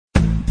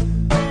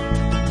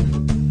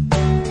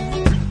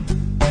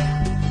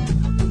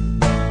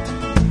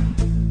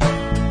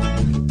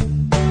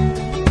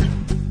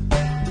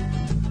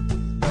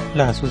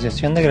La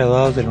Asociación de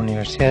Graduados de la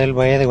Universidad del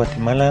Valle de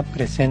Guatemala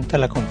presenta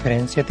la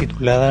conferencia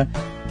titulada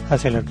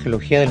Hacia la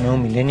Arqueología del Nuevo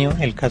Milenio,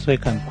 el Caso de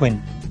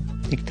Cancuén,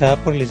 dictada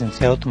por el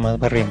licenciado Tomás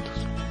Barrientos,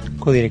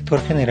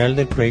 codirector general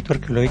del proyecto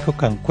arqueológico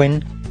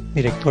Cancuén,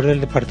 director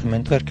del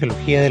Departamento de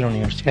Arqueología de la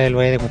Universidad del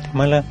Valle de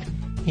Guatemala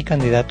y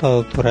candidato a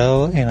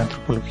doctorado en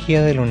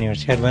Antropología de la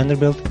Universidad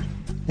Vanderbilt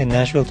de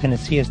Nashville,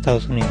 Tennessee,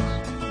 Estados Unidos.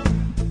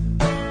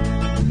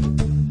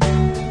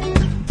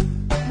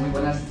 Muy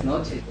buenas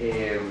noches.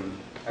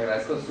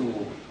 Agradezco su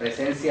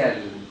presencia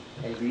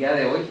el día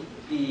de hoy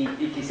y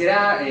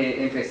quisiera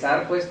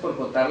empezar pues por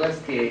contarles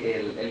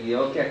que el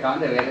video que acaban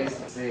de ver es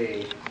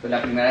pues,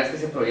 la primera vez que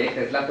se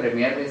proyecta, es la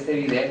premiere de este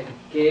video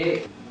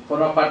que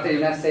forma parte de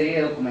una serie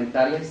de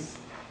documentales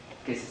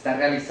que se están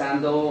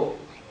realizando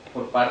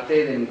por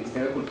parte del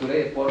Ministerio de Cultura y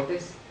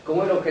Deportes con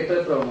el objeto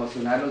de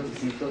promocionar los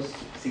distintos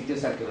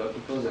sitios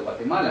arqueológicos de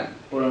Guatemala.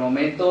 Por el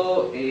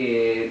momento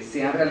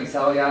se han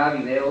realizado ya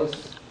videos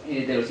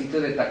de los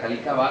sitios de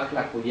Tacalica,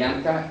 La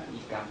Cuyanca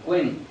y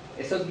Cancuén.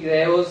 Estos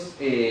videos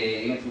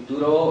en el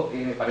futuro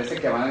me parece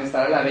que van a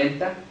estar a la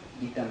venta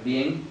y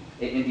también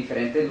en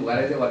diferentes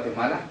lugares de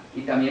Guatemala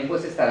y también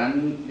pues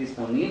estarán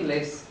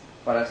disponibles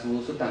para su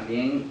uso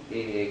también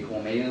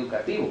como medio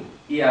educativo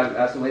y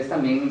a su vez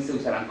también se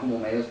usarán como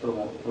medios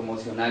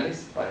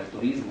promocionales para el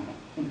turismo,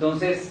 ¿no?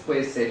 Entonces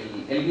pues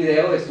el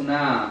video es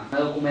una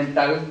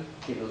documental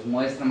que nos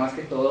muestra más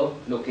que todo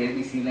lo que es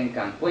visible en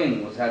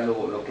Cancuén, o sea,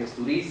 lo que es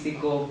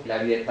turístico,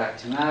 la vida de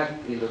Tachanac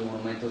y los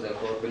monumentos del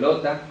juego de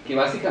pelota, que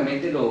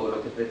básicamente lo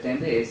que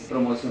pretende es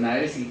promocionar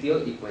el sitio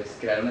y pues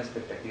crear una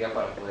expectativa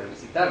para poder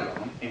visitarlo,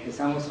 ¿no?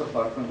 Empezamos por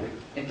favor con el video.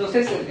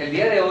 Entonces el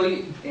día de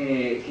hoy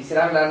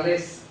quisiera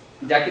hablarles,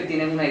 ya que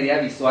tienen una idea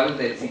visual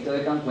del sitio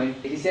de Cancuén,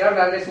 quisiera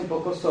hablarles un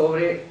poco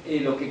sobre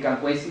lo que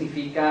Cancuén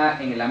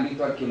significa en el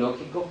ámbito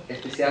arqueológico,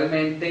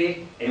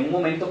 especialmente en un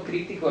momento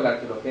crítico de la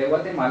arqueología de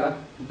Guatemala,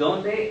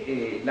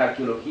 donde la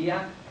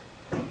arqueología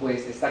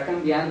pues está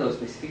cambiando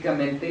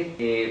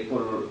específicamente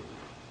por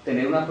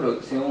tener una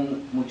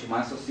producción mucho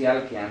más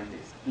social que antes.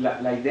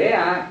 La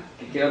idea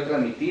que quiero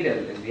transmitir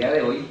el día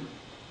de hoy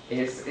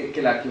es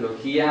que la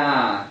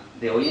arqueología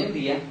de hoy en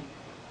día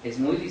es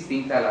muy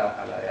distinta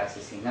a la de hace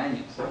 100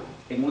 años.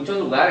 En muchos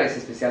lugares,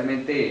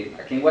 especialmente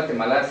aquí en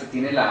Guatemala, se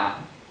tiene la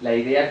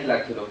idea que la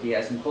arqueología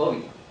es un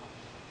hobby.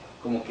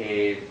 Como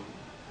que,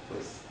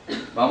 pues,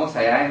 vamos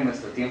allá en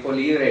nuestro tiempo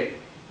libre,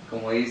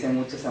 como dicen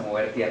muchos, a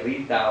mover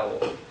tierrita o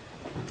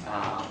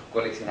a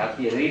coleccionar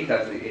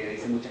piedritas,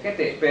 dice mucha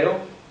gente. Pero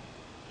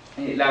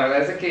la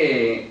verdad es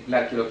que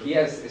la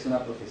arqueología es una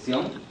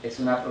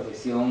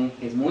profesión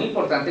que es muy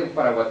importante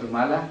para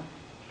Guatemala,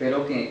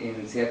 pero que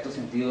en cierto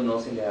sentido no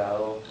se le ha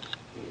dado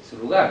su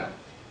lugar.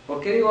 ¿Por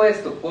qué digo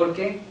esto?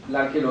 Porque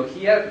la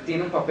arqueología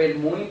tiene un papel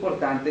muy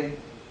importante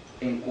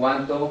en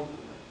cuanto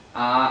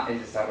a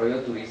el desarrollo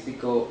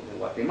turístico de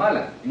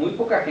Guatemala. Muy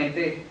poca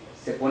gente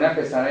se pone a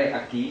pensar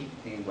aquí,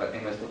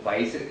 en nuestro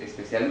país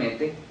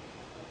especialmente,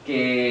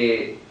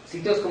 que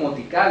sitios como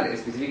Tikal,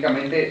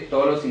 específicamente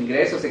todos los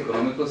ingresos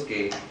económicos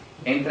que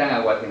entran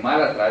a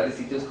Guatemala a través de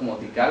sitios como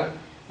Tikal,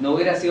 no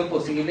hubiera sido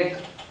posible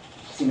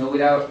si no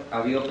hubiera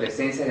habido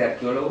presencia de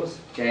arqueólogos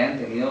que hayan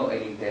tenido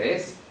el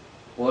interés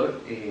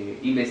por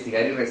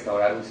investigar y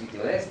restaurar un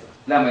sitio de estos.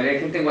 La mayoría de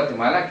gente en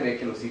Guatemala cree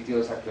que los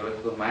sitios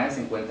arqueológicos mayas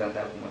se encuentran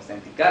tal como está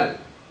en Tikal,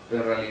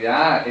 pero en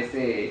realidad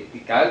este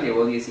Tikal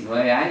llevó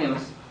 19 años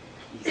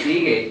y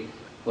sigue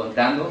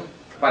contando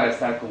para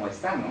estar como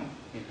está, ¿no?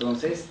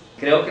 Entonces,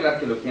 creo que la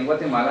arqueología en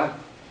Guatemala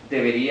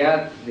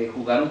debería de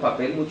jugar un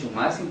papel mucho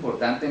más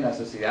importante en la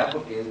sociedad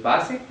porque es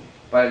base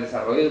para el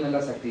desarrollo de una de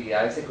las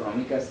actividades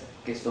económicas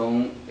que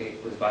son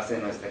pues base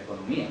de nuestra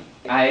economía.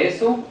 A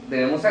eso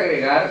debemos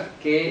agregar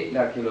que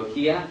la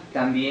arqueología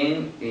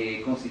también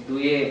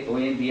constituye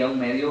hoy en día un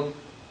medio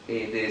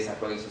de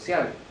desarrollo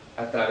social.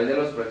 A través de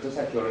los proyectos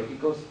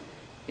arqueológicos,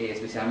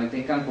 especialmente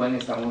en Cancuén,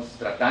 estamos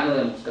tratando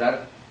de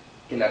mostrar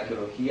que la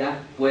arqueología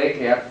puede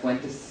crear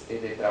fuentes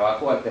de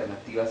trabajo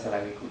alternativas a la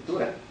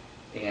agricultura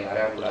en el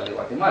área rural de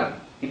Guatemala.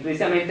 Y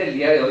precisamente el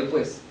día de hoy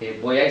pues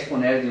voy a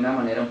exponer de una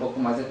manera un poco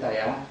más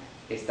detallada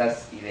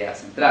estas ideas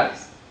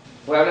centrales.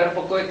 Voy a hablar un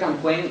poco de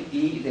Cancuén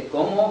y de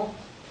cómo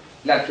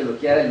la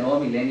arqueología del nuevo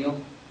milenio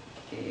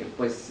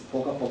pues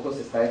poco a poco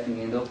se está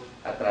definiendo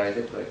a través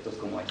de proyectos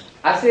como este.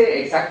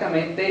 Hace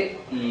exactamente,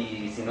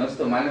 y si no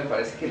estoy mal, me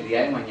parece que el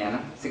día de mañana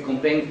se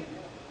cumplen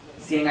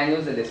 100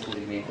 años del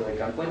descubrimiento de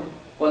Cancuén.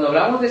 Cuando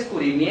hablamos de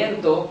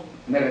descubrimiento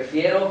me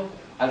refiero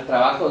al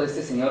trabajo de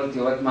este señor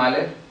Theobald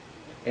Mahler.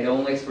 Era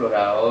un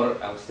explorador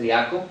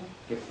austriaco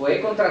que fue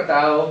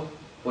contratado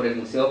por el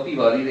Museo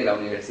Peabody de la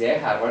Universidad de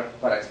Harvard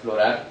para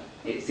explorar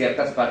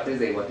ciertas partes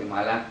de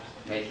Guatemala,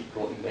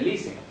 México y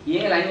Belice. Y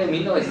en el año de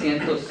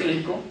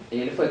 1905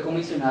 él fue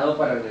comisionado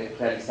para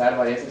realizar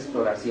varias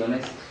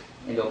exploraciones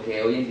en lo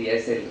que hoy en día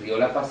es el río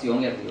La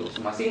Pasión y el río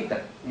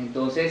Usumacinta.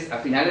 Entonces, a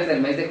finales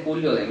del mes de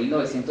julio de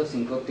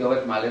 1905,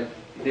 Theobald Mahler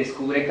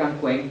descubre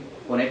Cancuén,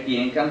 pone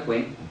pie en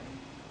Cancuén,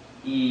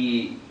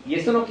 y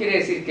esto no quiere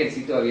decir que el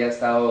sitio había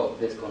estado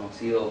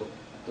desconocido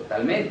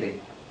totalmente.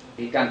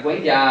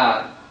 Cancuén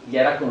ya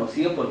ya era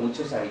conocido por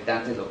muchos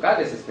habitantes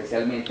locales,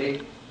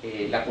 especialmente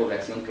la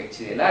población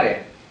quechua del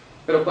área.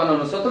 Pero cuando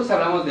nosotros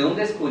hablamos de un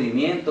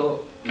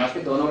descubrimiento, más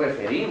que todo nos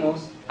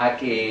referimos a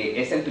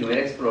que es el primer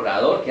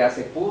explorador que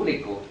hace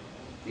público,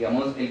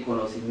 digamos, el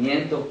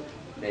conocimiento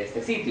de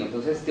este sitio.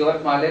 Entonces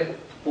Stewart Mahler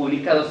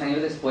publica 2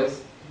 años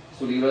después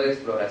su libro de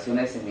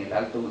exploraciones en el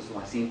Alto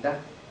Usumacinta,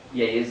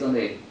 y ahí es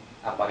donde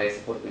aparece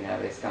por primera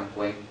vez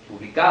Cancuén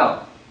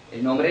publicado.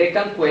 El nombre de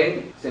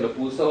Cancuén se lo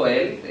puso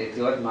él,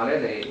 Stewart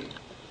Mahler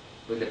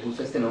le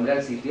puso este nombre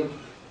al sitio.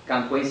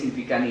 Cancuén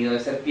significa nido de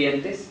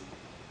serpientes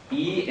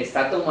y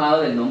está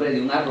tomado del nombre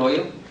de un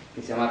arroyo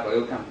que se llama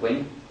Arroyo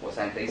Cancuén o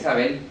Santa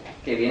Isabel,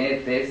 que viene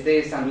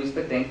desde San Luis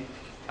Petén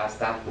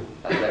hasta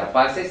las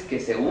Verapaces, que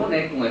se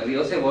une con el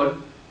río Cebol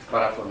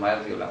para formar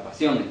el río La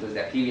Pasión. Entonces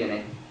de aquí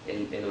viene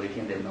el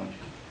origen del nombre.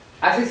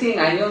 Hace 100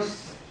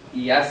 años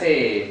y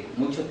hace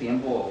mucho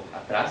tiempo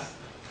atrás,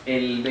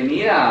 el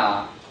venir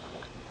a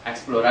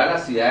explorar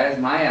las ciudades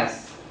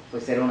mayas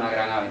pues era una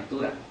gran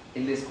aventura.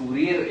 El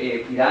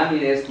descubrir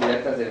pirámides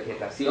cubiertas de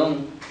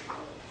vegetación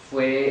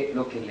fue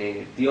lo que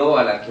le dio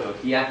a la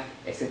arqueología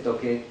ese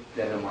toque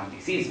de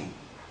romanticismo.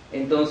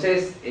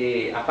 Entonces,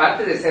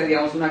 aparte de ser,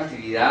 digamos, una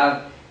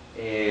actividad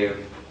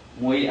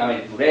muy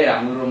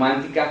aventurera, muy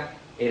romántica,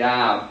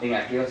 era en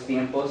aquellos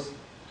tiempos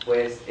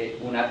pues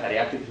una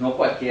tarea que no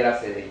cualquiera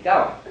se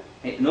dedicaba.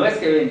 No es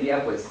que hoy en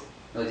día pues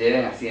nos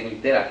lleven así en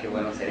litera, qué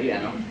bueno sería,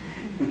 ¿no?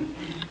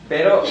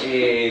 Pero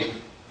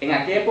en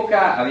aquella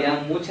época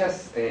había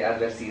muchas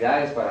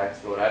adversidades para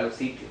explorar los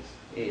sitios.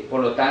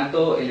 Por lo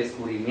tanto, el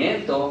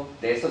descubrimiento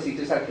de estos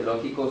sitios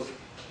arqueológicos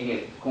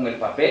con el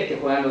papel que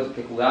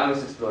jugaban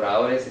los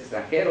exploradores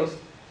extranjeros,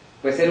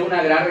 pues era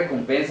una gran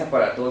recompensa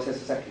para todos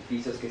esos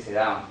sacrificios que se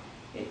daban.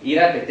 Ir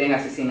a Petén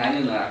hace 100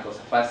 años no era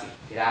cosa fácil,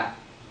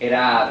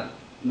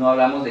 no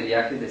hablamos de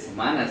viajes de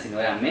semanas, sino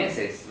eran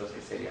meses los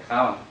que se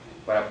viajaban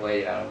para poder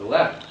llegar a un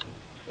lugar.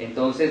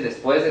 Entonces,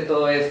 después de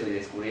todo eso y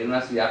descubrir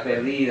una ciudad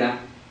perdida,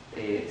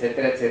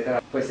 etcétera,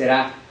 etcétera, pues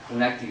era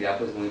una actividad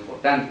pues muy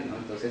importante, ¿no?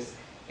 Entonces,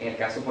 en el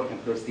caso, por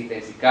ejemplo, de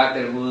Stephen C.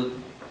 Catherwood,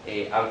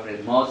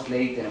 Alfred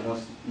Mosley,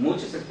 tenemos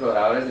muchos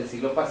exploradores del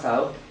siglo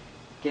pasado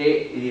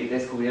que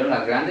descubrieron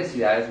las grandes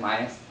ciudades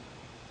mayas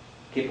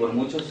que por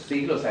muchos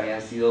siglos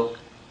habían sido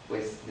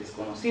pues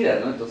desconocidas,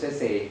 ¿no?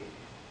 Entonces,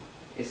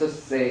 esos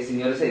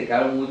señores se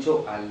dedicaron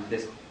mucho al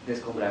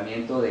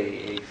descombramiento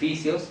de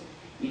edificios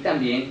y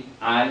también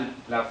a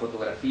la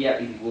fotografía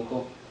y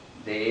dibujo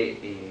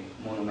de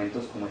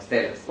monumentos como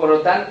estelas. Por lo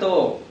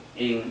tanto,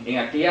 en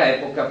aquella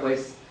época,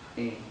 pues,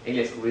 el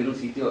descubrir un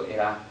sitio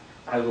era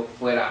algo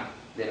fuera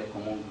de lo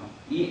común,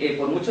 ¿no? Y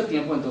por mucho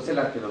tiempo, entonces,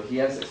 la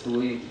arqueología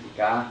estuvo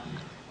identificada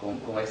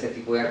con ese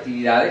tipo de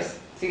actividades.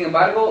 Sin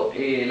embargo,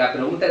 la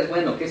pregunta es,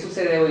 bueno, ¿qué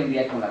sucede hoy en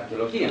día con la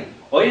arqueología?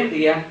 Hoy en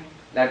día,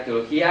 la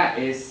arqueología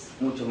es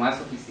mucho más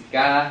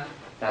sofisticada,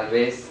 tal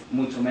vez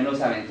mucho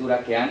menos aventura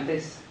que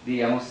antes,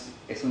 digamos,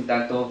 es un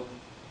tanto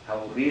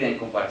aburrida en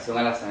comparación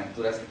a las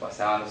aventuras que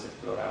pasaban los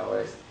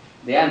exploradores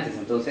de antes.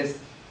 Entonces,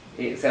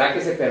 ¿será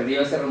que se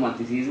perdió ese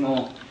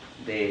romanticismo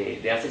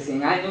de hace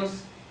 100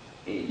 años?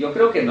 Yo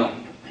creo que no.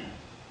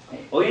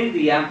 Hoy en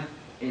día,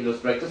 los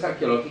proyectos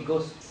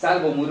arqueológicos,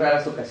 salvo muy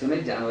raras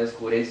ocasiones, ya no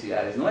descubren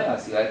ciudades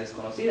nuevas, ciudades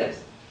desconocidas.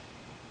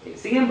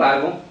 Sin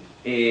embargo,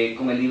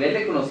 con el nivel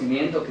de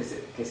conocimiento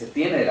que se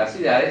tiene de las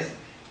ciudades,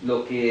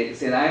 lo que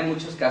se da en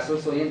muchos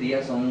casos hoy en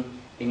día son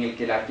en el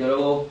que el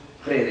arqueólogo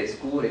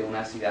redescubre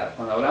una ciudad.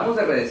 Cuando hablamos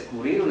de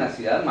redescubrir una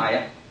ciudad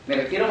maya, me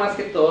refiero más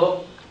que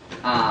todo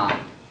a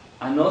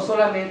no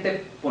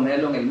solamente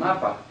ponerlo en el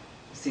mapa,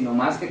 sino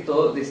más que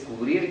todo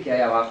descubrir qué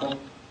hay abajo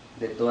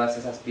de todas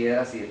esas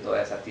piedras y de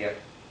toda esa tierra.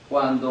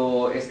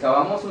 Cuando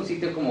excavamos un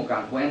sitio como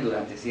Cancuén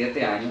durante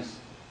 7 años,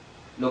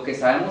 lo que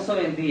sabemos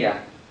hoy en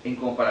día en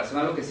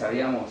comparación a lo que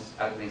sabíamos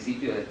al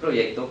principio del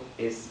proyecto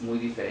es muy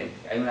diferente.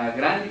 Hay una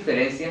gran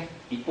diferencia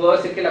y puedo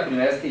decir que la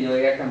primera vez que yo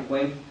llegué a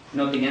Cancuén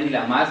no tenía ni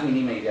la más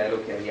mínima idea de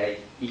lo que había ahí.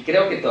 Y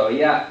creo que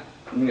todavía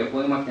ni me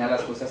puedo imaginar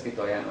las cosas que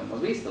todavía no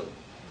hemos visto.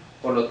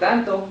 Por lo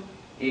tanto,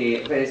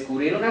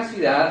 redescubrir una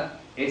ciudad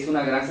es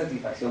una gran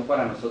satisfacción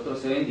para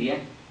nosotros hoy en día,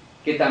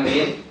 que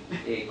también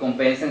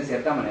compensa en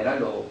cierta manera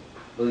lo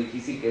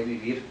difícil que es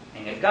vivir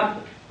en el campo.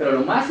 Pero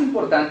lo más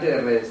importante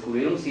de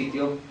redescubrir un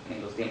sitio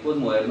en los tiempos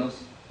modernos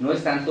no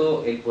es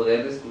tanto el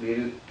poder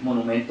descubrir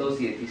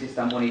monumentos y edificios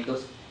tan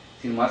bonitos,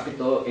 sino más que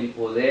todo el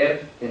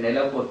poder tener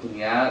la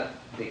oportunidad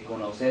de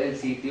conocer el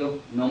sitio,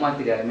 no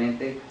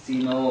materialmente,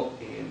 sino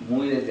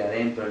muy desde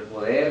adentro, el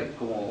poder,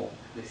 como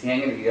decía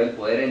en el video, el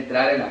poder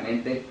entrar en la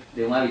mente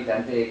de un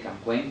habitante de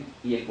Cancuén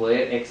y el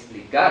poder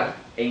explicar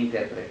e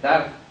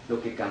interpretar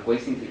lo que Cancuén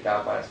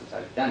significaba para sus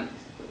habitantes.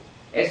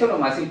 Eso es lo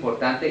más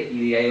importante y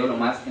diría yo lo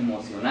más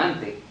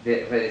emocionante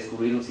de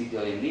redescubrir un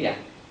sitio hoy en día.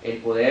 El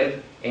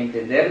poder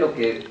entender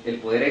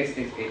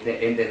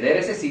entender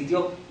ese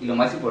sitio y lo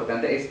más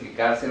importante,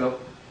 explicárselo,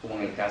 como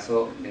en el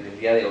caso del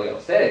día de hoy a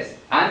ustedes.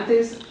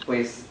 Antes,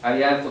 pues,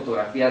 había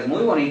fotografías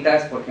muy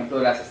bonitas, por ejemplo,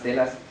 de las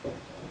estelas,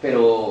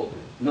 pero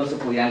no se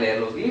podían leer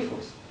los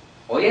glifos.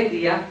 Hoy en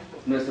día,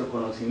 nuestro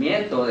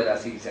conocimiento de la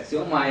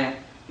civilización maya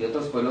y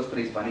otros pueblos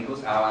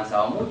prehispánicos ha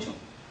avanzado mucho.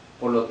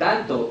 Por lo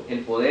tanto, el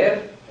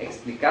poder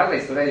explicar la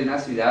historia de una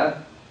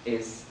ciudad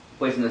es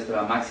pues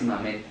nuestra máxima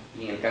meta.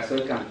 Y en el caso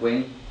de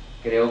Cancuén,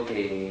 creo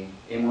que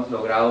hemos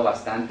logrado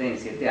bastante en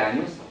 7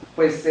 años.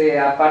 Pues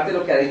aparte de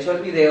lo que ha dicho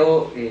el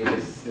video,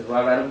 les voy a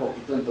hablar un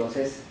poquito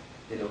entonces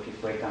de lo que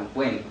fue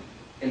Cancuén.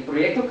 El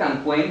proyecto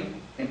Cancuén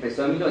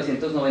empezó en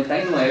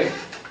 1999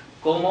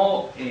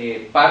 como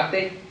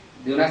parte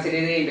de una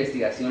serie de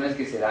investigaciones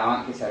que se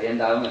habían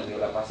dado en el río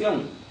La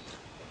Pasión.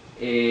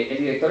 El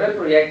director del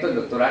proyecto, el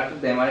doctor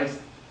Arqueología,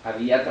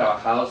 había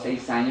trabajado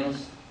 6 años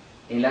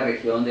en la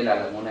región de la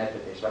laguna de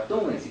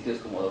Petexbatún, en sitios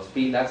como Dos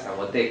Pilas,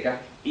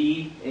 Aguateca,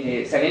 y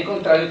se había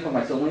encontrado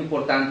información muy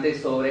importante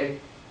sobre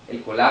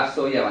el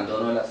colapso y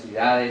abandono de las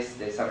ciudades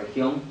de esa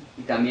región,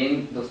 y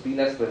también Dos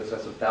Pilas pues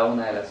resultaba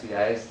una de las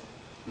ciudades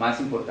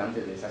más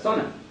importantes de esa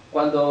zona.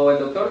 Cuando el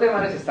doctor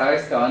Demares estaba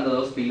excavando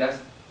Dos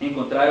Pilas,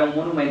 encontraron un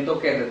monumento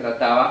que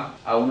retrataba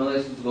a uno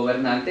de sus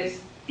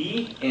gobernantes,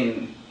 y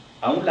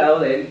a un lado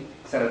de él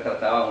se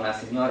retrataba a una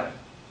señora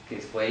que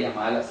fue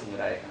llamada la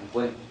señora de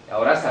Cancuén.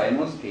 Ahora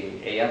sabemos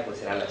que ella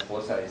pues era la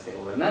esposa de este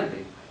gobernante.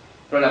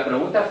 Pero la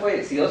pregunta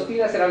fue, si Dos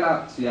Pilas era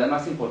la ciudad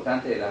más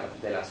importante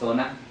de la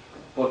zona,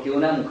 ¿por qué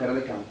una mujer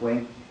de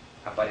Cancuén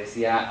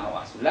aparecía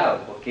a su lado?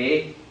 ¿Por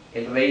qué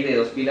el rey de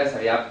Dos Pilas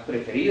había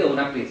preferido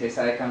una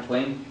princesa de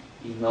Cancuén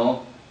y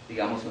no,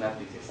 digamos, una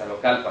princesa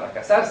local para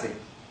casarse?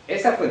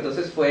 Esa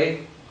entonces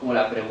fue como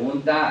la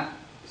pregunta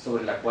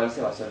sobre la cual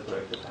se basó el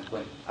proyecto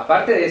Cancuén.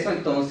 Aparte de eso,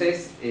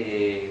 entonces,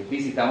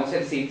 visitamos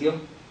el sitio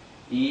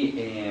y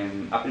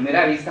a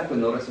primera vista pues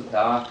no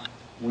resultaba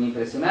muy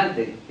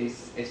impresionante.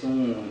 Es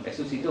un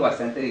sitio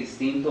bastante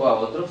distinto a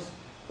otros.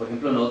 Por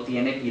ejemplo, no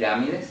tiene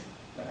pirámides.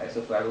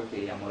 Eso fue algo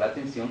que llamó la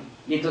atención.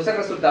 Y entonces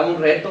resultaba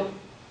un reto.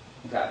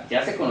 O sea,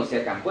 ya se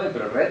conocía Cancuén,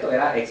 pero el reto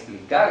era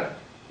explicar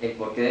el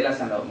porqué de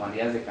las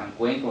anomalías de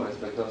Cancuén con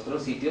respecto a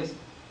otros sitios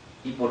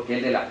y por qué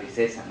el de la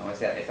princesa, ¿no?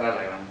 Esa era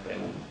la gran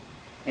pregunta.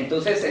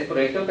 Entonces el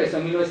proyecto empezó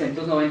en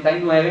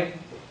 1999,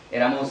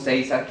 éramos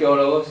 6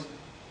 arqueólogos,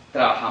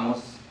 trabajamos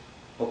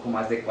poco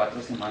más de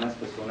 4 semanas,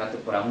 pues fue una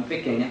temporada muy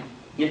pequeña,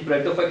 y el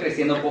proyecto fue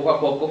creciendo poco a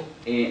poco,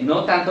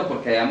 no tanto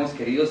porque hayamos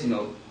querido,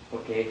 sino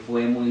porque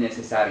fue muy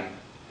necesario.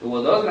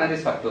 Hubo 2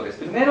 grandes factores.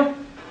 Primero,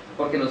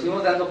 porque nos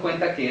fuimos dando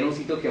cuenta que era un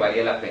sitio que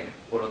valía la pena.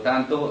 Por lo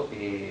tanto,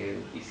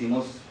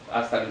 hicimos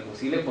hasta lo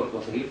imposible por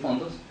conseguir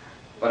fondos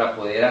para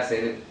poder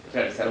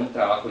realizar un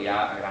trabajo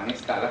ya a gran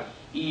escala.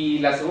 Y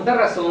la segunda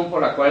razón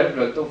por la cual el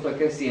proyecto fue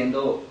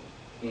creciendo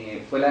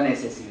fue la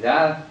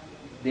necesidad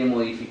de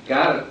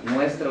modificar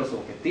nuestros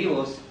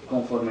objetivos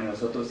conforme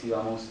nosotros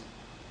íbamos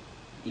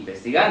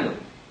investigando.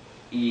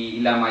 Y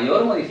la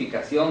mayor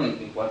modificación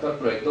en cuanto al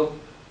proyecto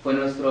fue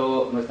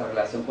nuestra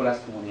relación con las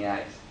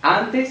comunidades.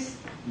 Antes,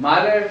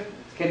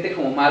 gente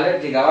como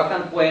Mahler llegaba a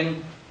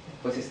Cancuén,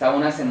 pues estaba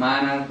 1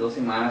 semana, 2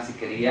 semanas si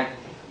quería,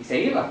 y se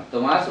iba,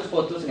 tomaba sus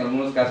fotos, en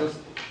algunos casos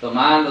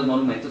tomaban los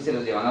monumentos, se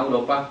los llevaban a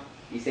Europa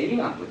y se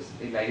iban. Pues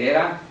la idea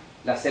era,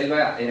 la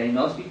selva era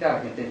inhóspita,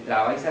 la gente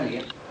entraba y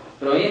salía,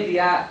 pero hoy en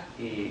día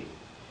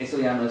eso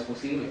ya no es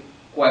posible.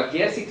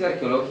 Cualquier sitio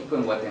arqueológico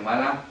en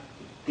Guatemala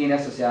tiene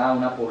asociada a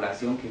una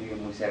población que vive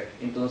muy cerca.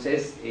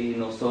 Entonces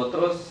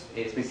nosotros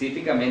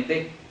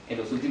específicamente en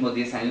los últimos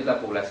 10 años la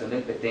población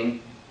del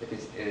Petén,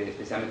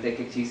 especialmente de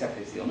Quechís, ha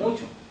crecido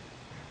mucho.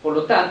 Por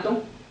lo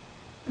tanto,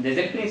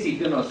 desde el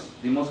principio nos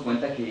dimos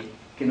cuenta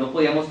que no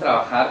podíamos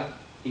trabajar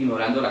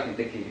ignorando a la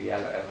gente que vivía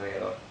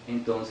alrededor.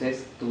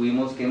 Entonces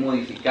tuvimos que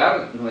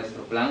modificar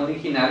nuestro plan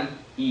original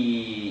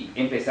y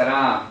empezar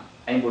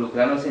a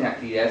involucrarnos en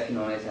actividades que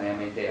no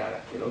necesariamente era la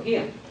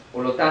arqueología.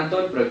 Por lo tanto,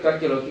 el proyecto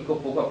arqueológico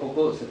poco a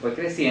poco se fue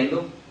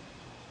creciendo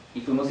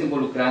y fuimos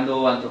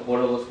involucrando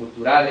antropólogos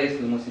culturales,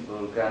 fuimos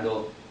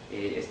involucrando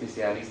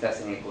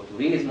especialistas en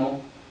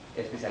ecoturismo,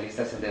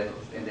 especialistas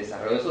en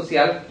desarrollo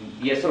social,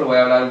 y eso lo voy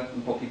a hablar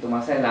un poquito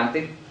más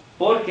adelante,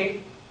 porque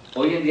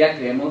hoy en día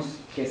creemos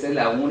que esa es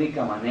la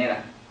única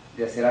manera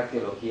de hacer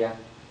arqueología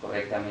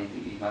correctamente,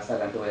 y más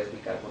adelante voy a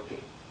explicar por qué.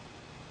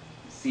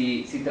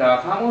 Si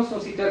trabajamos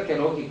un sitio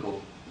arqueológico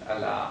a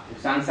la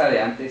usanza de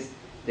antes,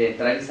 de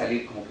entrar y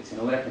salir como que si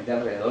no hubiera gente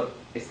alrededor,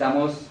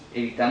 estamos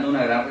evitando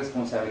una gran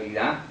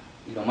responsabilidad,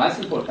 y lo más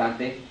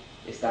importante,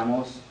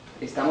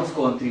 estamos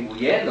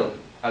contribuyendo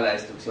a la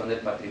destrucción del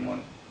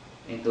patrimonio.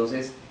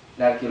 Entonces,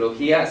 la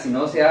arqueología, si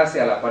no se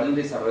hace a la par de un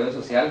desarrollo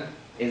social,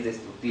 es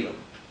destructiva,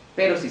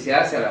 pero si se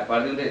hace a la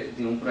par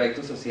de un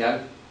proyecto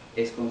social,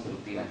 es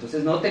constructiva.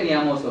 Entonces no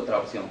teníamos otra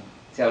opción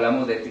si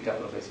hablamos de ética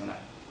profesional.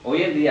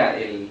 Hoy en día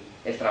el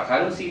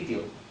trabajar un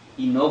sitio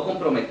y no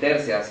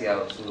comprometerse hacia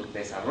su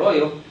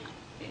desarrollo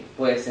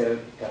puede ser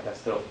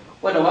catastrófico.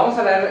 Bueno, vamos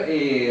a hablar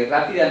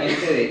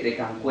rápidamente de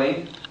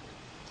Cancuén.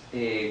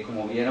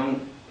 Como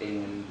vieron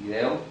en el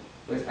video,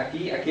 pues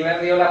aquí va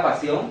el río La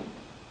Pasión.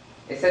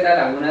 Esta es la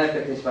laguna de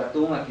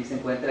Petexbatún. Aquí se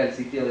encuentra el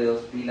sitio de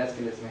Dos Pilas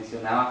que les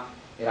mencionaba,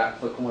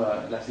 fue como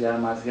la ciudad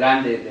más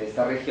grande de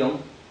esta región,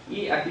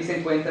 y aquí se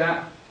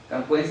encuentra,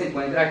 Cancuén se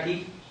encuentra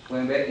aquí,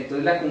 pueden ver.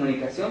 Entonces la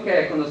comunicación que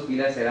había con Dos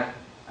Pilas era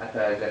a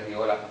través del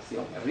río La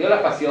Pasión. El río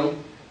La Pasión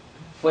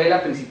fue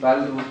la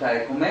principal ruta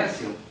de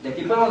comercio. Y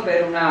aquí podemos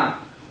ver una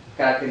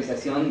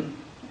caracterización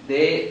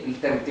del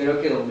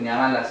territorio que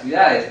dominaban las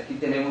ciudades. Aquí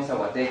tenemos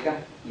Aguateca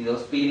y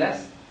Dos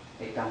Pilas,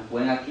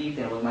 Cancuén aquí,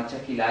 tenemos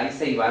Machaquilá y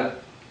Ceibal,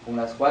 con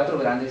las 4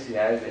 grandes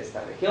ciudades de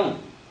esta región.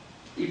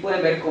 Y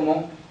pueden ver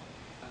cómo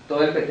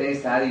todo el Petén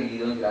está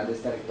dividido en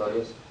grandes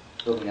territorios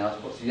dominados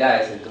por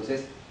ciudades.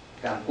 Entonces,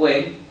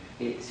 Cancuén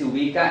se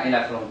ubica en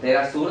la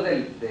frontera sur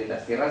de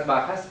las tierras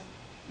bajas.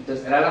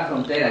 Entonces, era la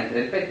frontera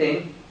entre el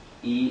Petén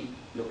y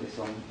lo que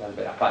son las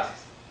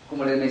Verapaces.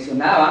 Como les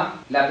mencionaba,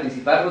 la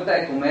principal ruta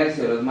de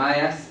comercio de los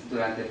mayas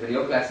durante el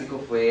periodo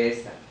clásico fue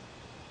esta: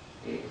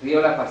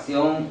 río La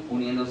Pasión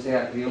uniéndose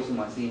al río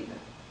Sumacinta.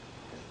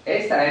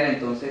 Esta era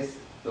entonces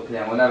lo que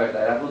llamamos la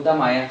verdadera ruta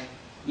maya,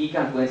 y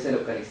Cancuén se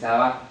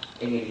localizaba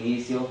en el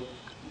inicio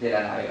de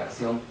la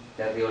navegación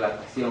del río La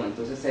Pasión.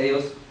 Entonces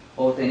ellos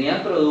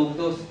obtenían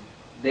productos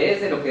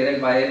desde lo que era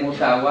el Valle de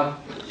Motagua,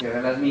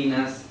 Sierra de las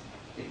Minas,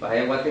 el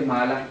Valle de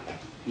Guatemala,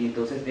 y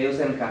entonces ellos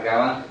se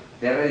encargaban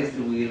de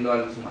redistribuirlo a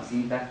los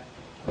Sumacinta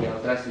y a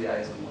otras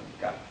ciudades como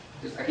Ticapa.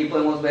 Entonces aquí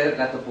podemos ver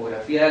la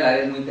topografía del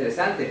área. Es muy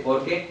interesante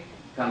porque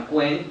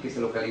Cancuén, que se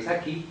localiza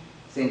aquí,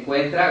 se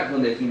encuentra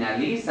donde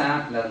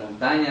finalizan las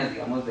montañas,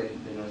 digamos, de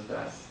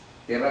nuestras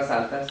tierras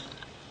altas,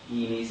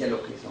 y inicia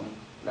lo que son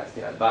las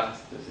tierras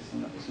bajas. Entonces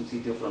es un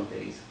sitio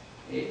fronterizo.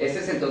 Este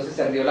es entonces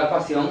el río La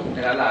Pasión,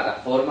 era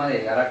la forma de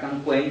llegar a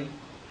Cancuén.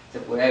 Se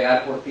puede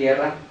llegar por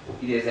tierra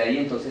y desde ahí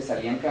entonces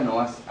salían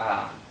canoas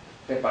a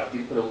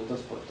repartir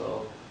productos por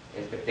todo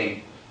el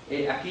Petén.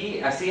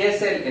 Aquí, así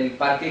es el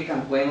parque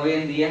Cancuén hoy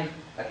en día.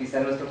 Aquí está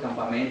nuestro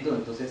campamento.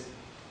 Entonces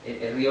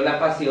el río La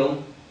Pasión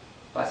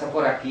pasa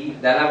por aquí,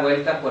 da la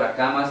vuelta por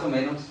acá más o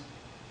menos,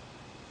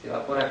 se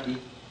va por aquí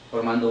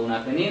formando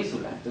una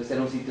península. Entonces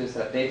era un sitio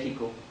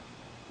estratégico,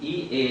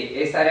 y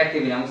esta área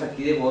que miramos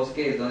aquí de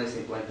bosque es donde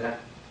se encuentra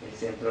el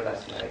centro de la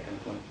ciudad de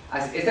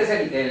Cancuén. Este es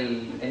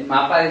el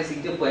mapa del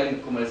sitio.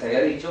 Como les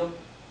había dicho,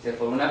 se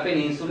forma una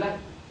península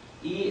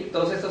y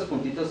todos estos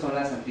puntitos son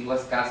las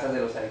antiguas casas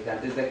de los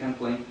habitantes de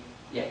Cancuén,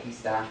 y aquí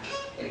está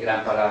el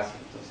gran palacio.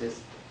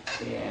 Entonces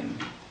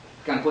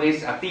Cancuén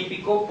es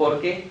atípico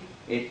porque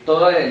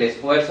todo el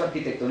esfuerzo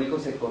arquitectónico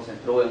se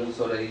concentró en un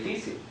solo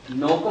edificio,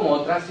 no como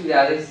otras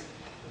ciudades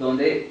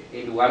donde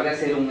en lugar de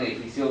hacer un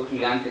edificio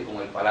gigante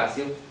como el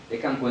Palacio de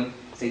Cancuén,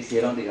 se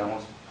hicieron,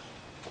 digamos,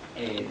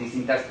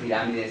 distintas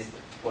pirámides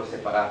por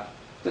separado.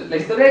 Entonces, la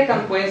historia de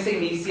Cancuén se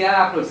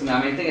inicia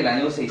aproximadamente en el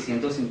año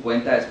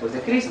 650 después de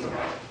Cristo,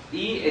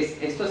 y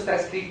esto está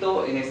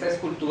escrito en esta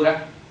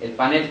escultura, el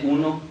panel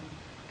 1,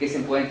 que se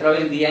encuentra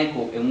hoy en día en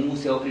un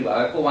museo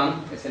privado de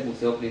Cobán, es el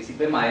Museo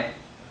Príncipe Mae,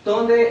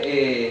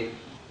 donde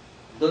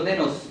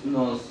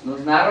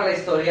nos narra la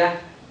historia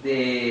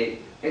de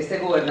este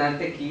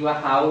gobernante Kiba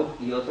Jau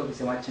y otro que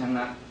se llama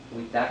Chana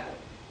Huitac.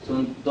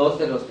 Son 2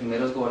 de los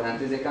primeros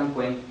gobernantes de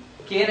Cancuén,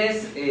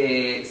 quienes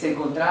se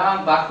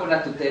encontraban bajo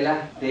la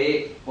tutela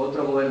de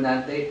otro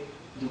gobernante,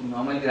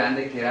 Yugnom el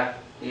Grande, que era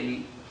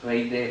el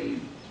rey de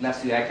la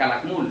ciudad de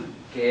Calakmul,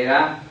 que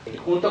era,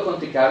 junto con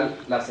Tikal,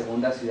 la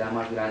segunda ciudad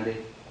más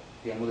grande,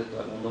 digamos, de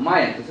todo el mundo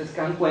maya. Entonces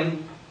Cancuén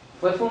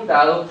fue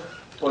fundado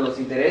por los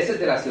intereses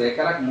de la ciudad de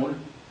Calakmul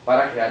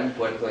para crear un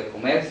puerto de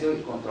comercio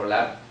y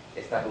controlar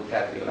esta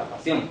ruta del río La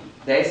Pasión.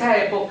 De esa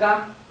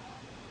época,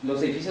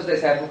 los edificios de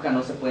esa época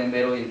no se pueden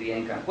ver hoy en día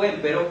en Cancuén,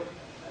 pero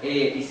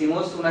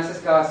hicimos unas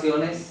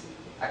excavaciones.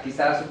 Aquí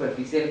está la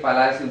superficie del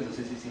palacio.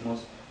 Entonces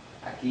hicimos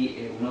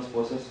aquí unos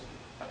pozos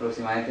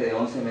aproximadamente de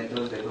 11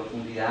 metros de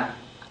profundidad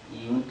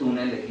y un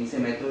túnel de 15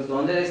 metros,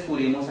 donde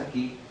descubrimos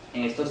aquí,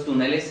 en estos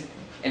túneles,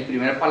 el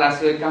primer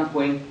palacio de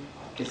Cancuén,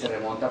 que se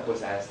remonta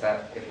pues a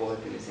esta época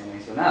que les he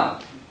mencionado.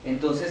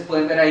 Entonces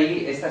pueden ver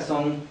ahí, estas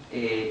son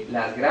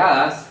las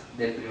gradas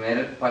del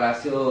primer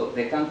palacio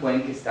de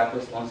Cancuén, que está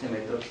pues 11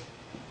 metros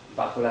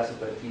bajo la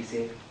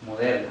superficie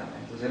moderna.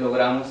 Entonces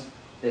logramos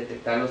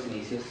detectar los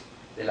inicios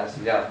de la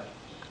ciudad.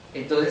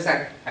 Entonces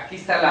aquí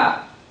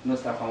está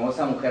nuestra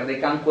famosa mujer de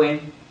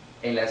Cancuén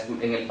en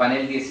el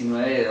panel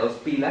 19 de Dos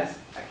Pilas.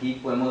 Aquí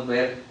podemos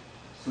ver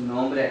su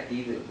nombre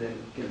aquí,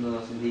 que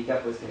nos indica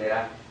pues que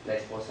era la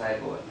esposa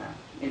del gobernante.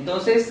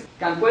 Entonces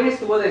Cancuén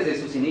estuvo desde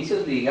sus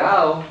inicios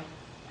ligado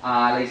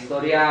a la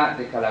historia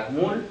de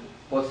Calakmul.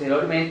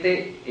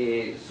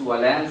 Posteriormente su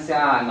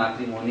alianza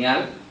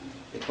matrimonial,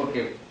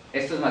 porque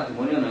estos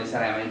matrimonios no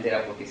necesariamente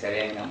era porque se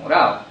habían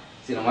enamorado,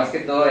 sino más que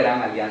todo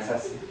eran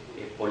alianzas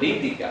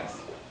políticas.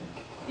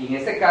 Y en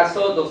este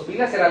caso Dos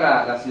Pilas era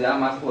la ciudad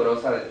más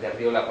poderosa del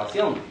río La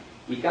Pasión,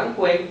 y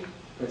Cancuén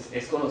pues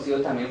es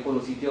conocido también por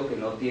un sitio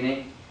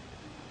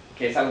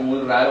que es algo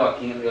muy raro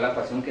aquí en el río La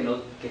Pasión,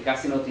 que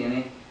casi no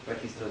tiene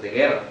registros de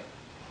guerra.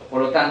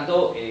 Por lo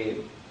tanto,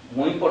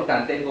 muy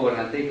importante, el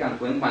gobernante de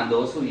Cancuén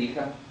mandó a su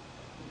hija,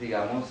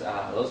 digamos,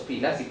 a Dos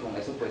Pilas, y con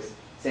eso pues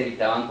se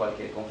evitaban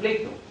cualquier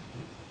conflicto.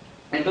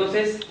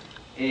 Entonces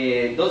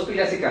Dos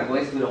Pilas y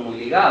Cancuén estuvieron muy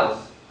ligados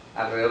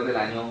alrededor del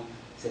año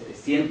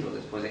 700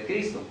 después de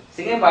Cristo.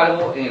 Sin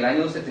embargo, en el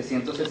año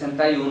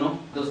 761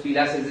 Dos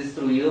Pilas es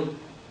destruido.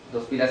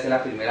 Dos Pilas es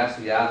la primera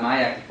ciudad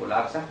maya que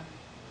colapsa,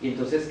 y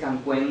entonces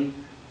Cancuén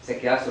se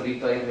queda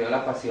solito ahí en Río de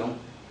la Pasión,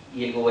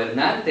 y el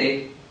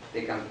gobernante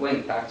de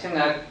Cancuén,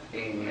 Tachangac,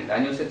 en el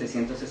año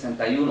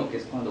 761, que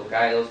es cuando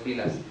cae Dos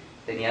Pilas,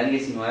 tenía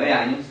 19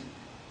 años,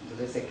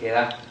 entonces se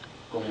queda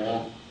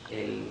como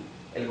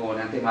el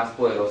gobernante más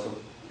poderoso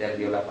del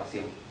Río de la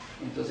Pasión.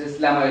 Entonces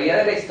la mayoría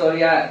de la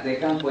historia de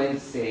Cancuén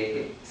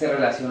se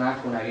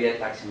relaciona con la vida de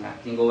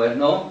Tachangac, quien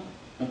gobernó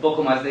un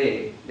poco más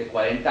de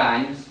 40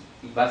 años,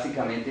 y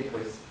básicamente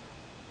pues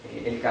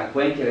el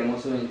Cancuén que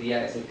vemos hoy en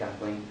día es el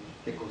Cancuén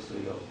que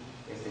construyó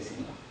este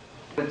señor.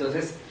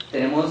 Entonces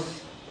tenemos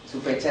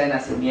su fecha de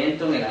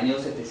nacimiento en el año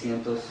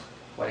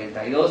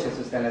 742,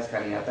 eso está en la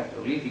escalinata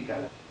jeroglífica.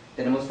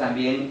 Tenemos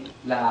también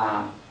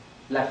la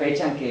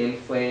fecha en que él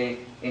fue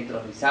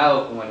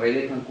entronizado como el rey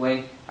de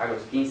Cancuén a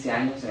los 15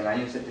 años, en el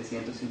año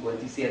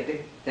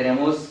 757.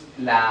 Tenemos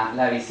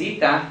la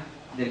visita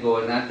del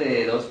gobernante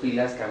de Dos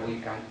Pilas,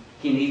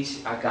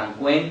 Kinich, a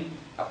Cancuén,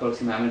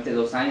 aproximadamente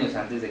 2 años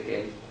antes de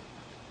que él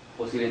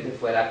posiblemente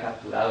fuera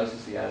capturado y su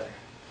ciudad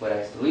fuera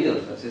destruido.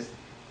 Entonces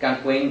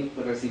Cancuén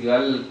pues, recibió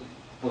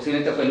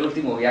posiblemente fue el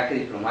último viaje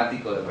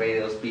diplomático del rey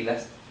de Dos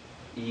Pilas,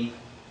 y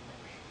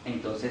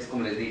entonces,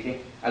 como les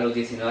dije, a los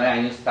 19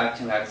 años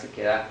Tachangac se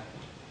queda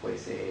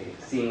pues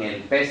sin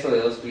el peso de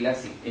Dos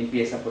Pilas y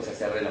empieza pues a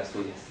hacer de las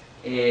suyas.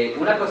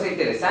 Una cosa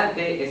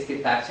interesante es que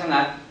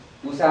Tachangac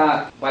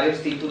usa varios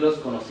títulos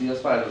conocidos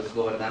para los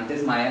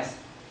gobernantes mayas,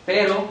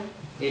 pero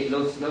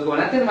los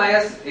gobernantes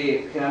mayas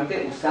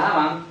generalmente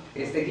usaban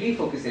este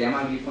glifo que se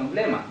llama glifo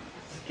emblema,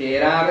 que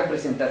era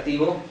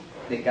representativo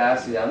de cada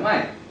ciudad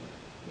maya.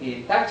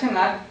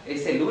 Tachangac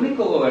es el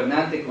único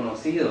gobernante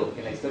conocido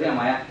en la historia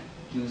maya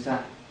que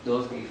usa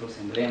 2 glifos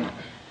emblema.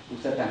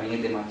 Usa también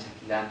el de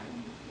Machaquilá,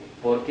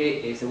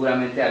 porque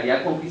seguramente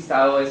había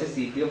conquistado ese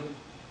sitio,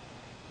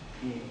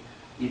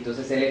 y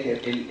entonces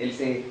él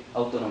se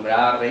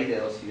autonombraba rey de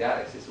 2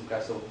 ciudades, es un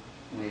caso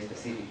muy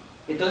específico.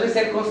 Entonces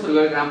él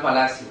construyó el gran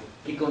palacio,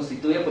 que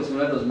constituye pues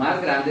uno de los más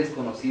grandes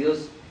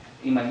conocidos.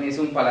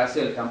 Imagínense un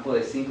palacio del campo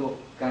de 5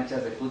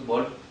 canchas de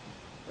fútbol.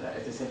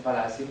 Este es el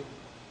palacio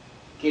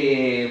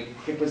que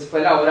pues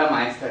fue la obra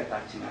maestra de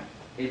Tachangac.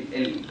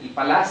 El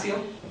palacio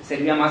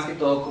servía más que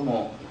todo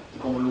como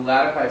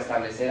lugar para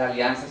establecer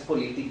alianzas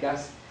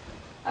políticas.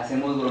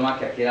 Hacemos broma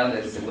que aquí era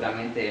donde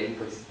seguramente él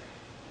pues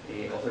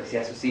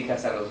ofrecía a sus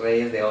hijas a los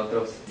reyes de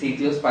otros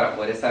sitios para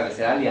poder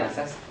establecer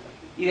alianzas,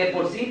 y de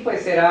por sí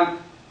pues era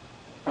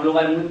un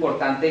lugar muy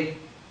importante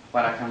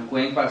para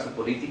Cancuén, para su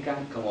política,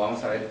 como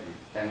vamos a ver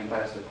también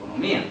para su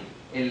economía.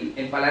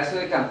 El Palacio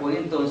de Cancuén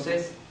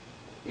entonces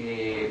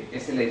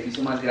es el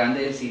edificio más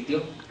grande del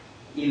sitio,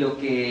 y lo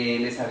que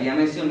les había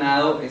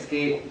mencionado es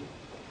que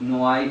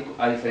no hay,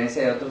 a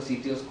diferencia de otros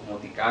sitios como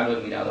Tikal o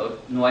el Mirador,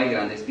 no hay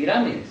grandes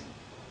pirámides.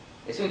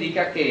 Eso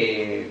indica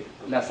que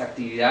las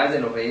actividades de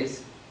los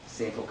reyes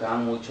se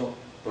enfocaban mucho en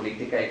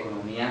política y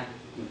economía,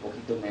 y un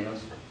poquito menos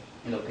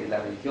en lo que es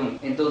la religión.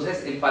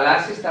 Entonces el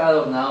palacio estaba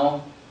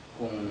adornado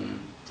con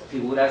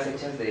figuras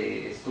hechas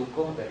de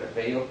estuco, de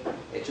repello,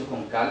 hecho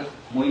con cal,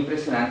 muy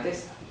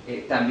impresionantes.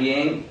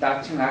 También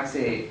Tachangac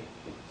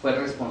fue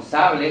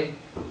responsable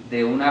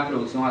de una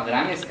producción a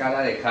gran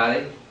escala de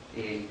jade,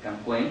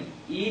 Cancuén,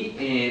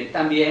 y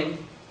también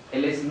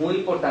él es muy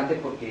importante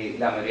porque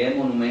la mayoría de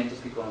monumentos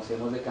que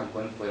conocemos de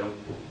Cancuén fueron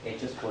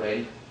hechos por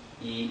él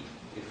y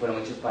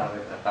fueron hechos para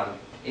retratarlo.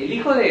 El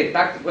hijo de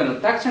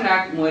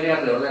Tachangac muere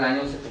alrededor del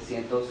año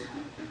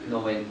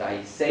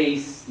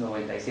 796,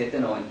 97,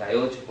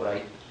 98, por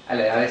ahí, a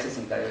la edad de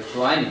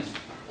 68 años.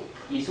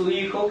 Y su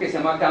hijo, que se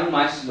llama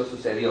Canmash, lo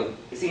sucedió.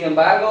 Sin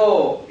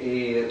embargo,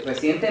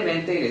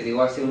 recientemente, les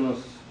digo hace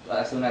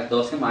unas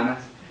 2 semanas,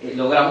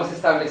 logramos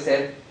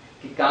establecer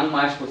que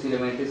Canmash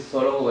posiblemente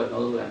solo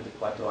gobernó durante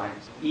 4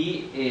 años.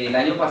 Y el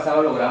año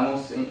pasado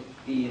logramos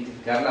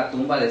identificar la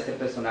tumba de este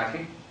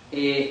personaje,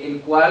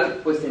 el cual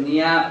pues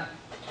tenía,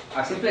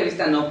 a simple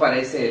vista no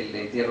parece el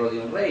entierro de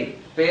un rey,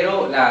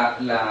 pero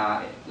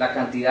la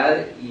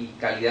cantidad y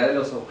calidad de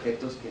los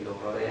objetos que lo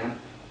rodean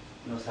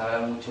nos habla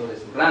mucho de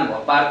su rango.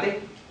 Aparte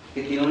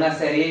que tiene una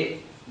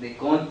serie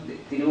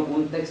tiene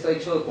un texto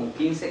hecho con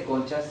 15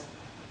 conchas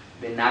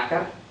de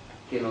nácar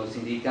que nos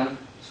indican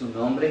su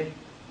nombre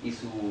y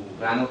su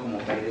rango como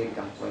rey de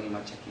Cancuén y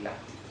Machaquilá.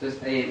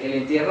 Entonces el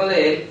entierro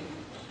de él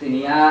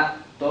tenía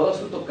todo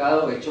su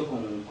tocado hecho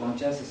con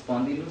conchas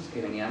espondylus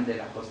que venían de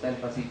la costa del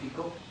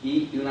Pacífico,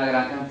 y una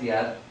gran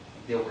cantidad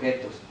de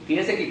objetos.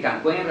 Fíjense que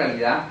Cancuén en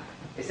realidad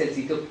es el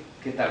sitio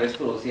que tal vez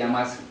producía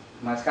más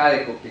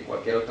jade que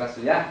cualquier otra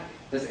ciudad.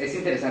 Entonces es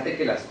interesante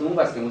que las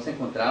tumbas que hemos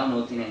encontrado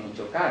no tienen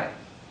mucho jade,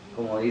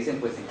 como dicen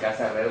pues en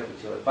casa herrero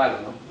cuchillo de palo,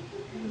 ¿no?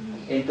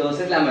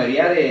 Entonces la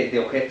mayoría de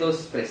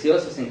objetos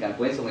preciosos en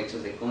Cancuén son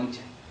hechos de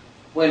concha.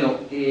 Bueno,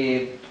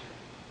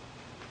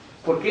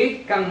 ¿por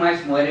qué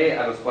Canmash muere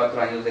a los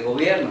 4 años de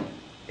gobierno?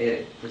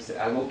 Pues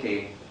algo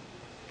que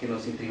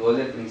nos intrigó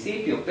desde el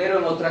principio, pero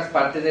en otras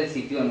partes del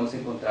sitio hemos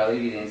encontrado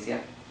evidencia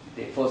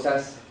de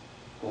fosas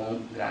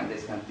con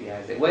grandes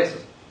cantidades de huesos.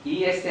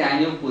 Y este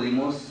año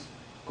pudimos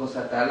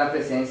constatar la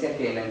presencia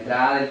que en la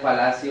entrada del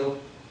palacio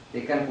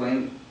de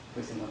Cancuén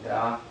pues se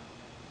encontraba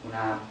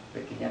una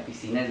pequeña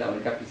piscina, es la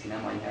única piscina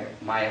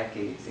maya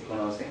que se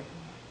conoce,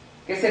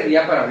 que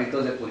servía para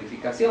ritos de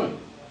purificación,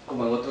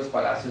 como en otros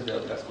palacios de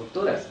otras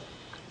culturas.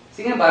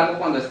 Sin embargo,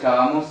 cuando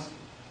excavamos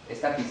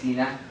esta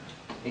piscina,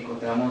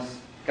 encontramos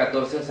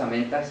 14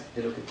 osamentas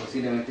de lo que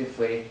posiblemente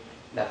fue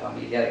la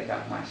familia de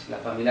Cancuén, la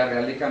familia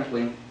real de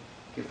Cancuén,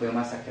 que fue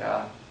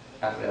masacrada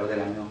alrededor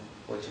del año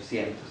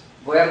 800.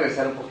 Voy a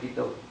regresar un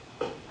poquito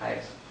a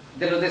eso.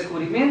 De los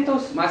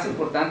descubrimientos más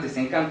importantes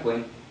en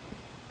Cancuén,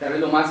 tal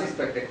vez lo más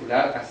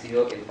espectacular ha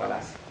sido el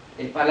palacio.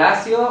 El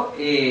palacio,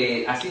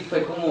 así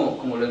fue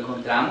como lo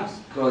encontramos,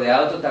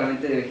 rodeado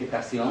totalmente de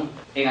vegetación.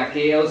 En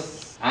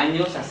aquellos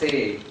años,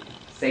 hace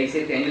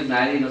 6-7 años,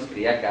 nadie nos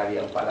creía que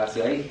había un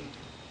palacio ahí.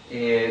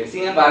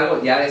 Sin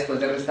embargo, ya después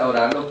de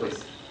restaurarlo, pues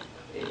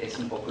es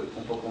un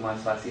poco más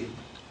fácil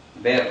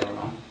verlo,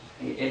 ¿no?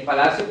 El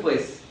palacio,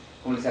 pues,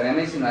 como les había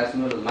mencionado, es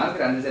uno de los más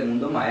grandes del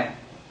mundo maya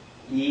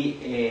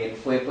y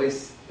fue,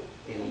 pues,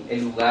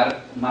 el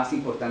lugar más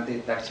importante de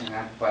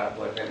Taxanac para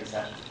poder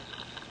realizar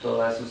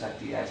todas sus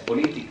actividades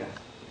políticas.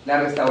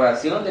 La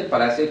restauración del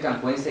Palacio de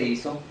Cancuén se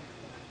hizo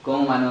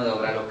con mano de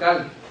obra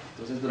local.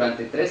 Entonces,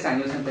 durante 3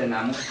 años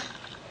entrenamos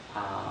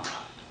a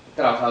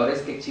trabajadores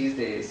quechís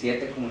de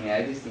 7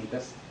 comunidades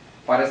distintas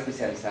para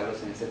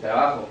especializarlos en este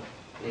trabajo,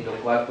 lo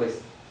cual, pues,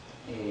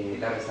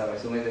 la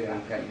restauración es de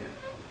gran calidad.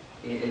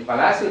 El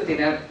palacio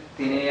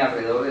tiene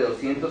alrededor de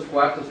 200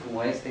 cuartos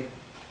como este,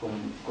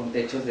 con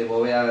techos de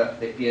bóveda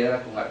de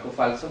piedra con arco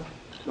falso,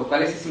 lo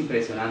cual es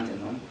impresionante,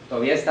 ¿no?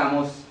 Todavía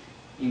estamos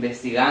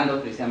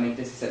investigando,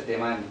 precisamente ese es el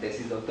tema de mi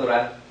tesis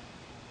doctoral,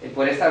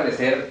 poder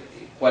establecer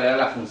cuál era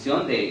la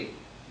función de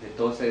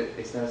todos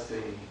estos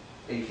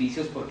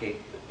edificios, porque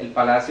el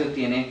palacio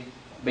tiene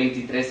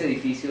 23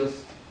 edificios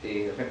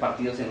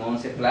repartidos en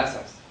 11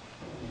 plazas,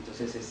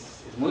 entonces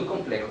es muy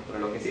complejo, pero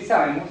lo que sí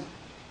sabemos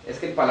es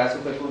que el palacio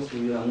fue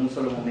construido en un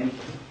solo momento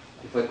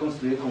y fue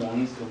construido como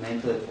un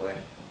instrumento de poder.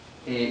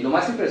 Lo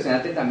más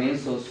impresionante también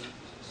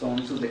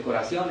son sus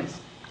decoraciones.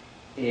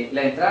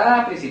 La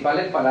entrada principal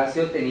del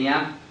palacio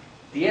tenía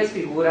 10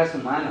 figuras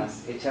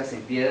humanas hechas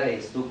en piedra y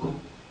estuco,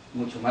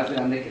 mucho más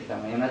grande que el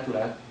tamaño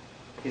natural,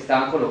 que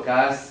estaban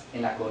colocadas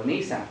en la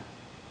cornisa,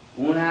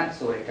 una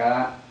sobre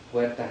cada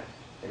puerta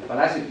del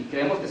palacio, y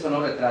creemos que son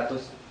los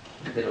retratos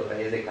de los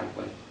reyes de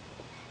Cancuén.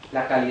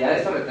 La calidad de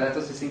estos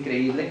retratos es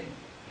increíble.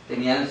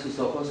 Tenían sus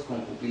ojos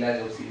con pupilas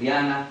de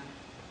obsidiana,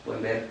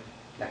 pueden ver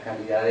la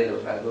calidad de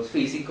los rasgos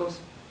físicos,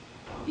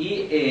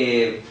 y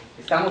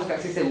estamos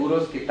casi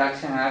seguros que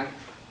Taxanac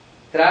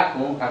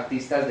trajo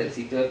artistas del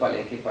sitio de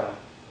Palenque para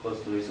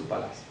construir su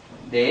palacio.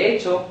 De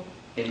hecho,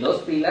 en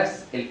 2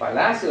 pilas, el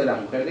Palacio de la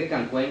Mujer de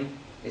Cancuén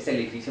es el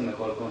edificio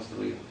mejor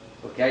construido,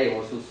 porque ahí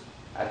llevó sus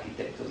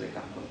arquitectos de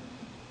Cancuén.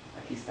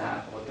 Aquí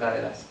está otra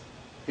de las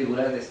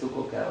figuras de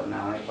estuco que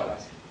adornaban el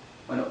palacio.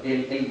 Bueno,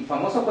 el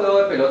famoso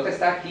juego de pelota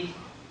está aquí,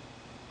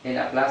 en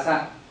la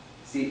plaza.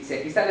 Si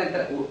aquí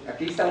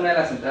está una de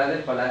las entradas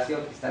del palacio,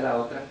 aquí está la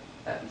otra,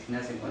 la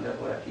piscina se encuentra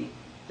por aquí.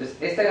 Entonces,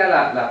 esta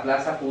era la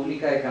plaza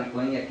pública de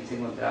Cancuén, y aquí se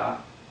encontraba,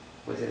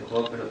 pues, el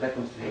juego de pelota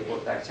construido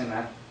por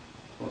Taxanac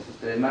con sus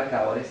 3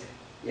 marcadores,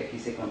 y aquí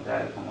se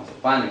encontraba el famoso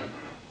panel.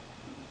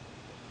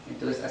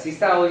 Entonces, así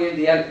está hoy en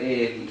día.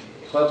 El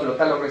juego de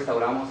pelota lo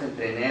restauramos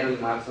entre enero y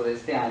marzo de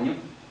este año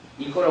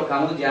y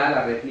colocamos ya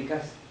las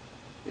réplicas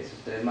de sus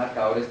 3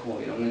 marcadores, como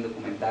vieron en el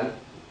documental.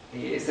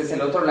 Este es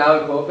el otro lado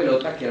del juego de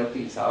pelota, que era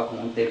utilizado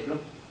como un templo,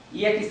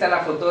 y aquí está la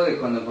foto de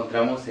cuando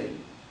encontramos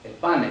el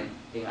panel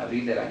en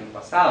abril del año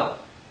pasado.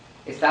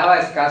 Estaba a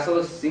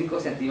escasos 5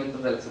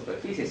 centímetros de la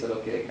superficie,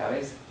 solo que de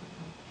cabeza,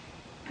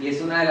 y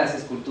es una de las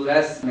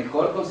esculturas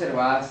mejor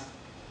conservadas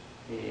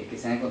que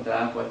se han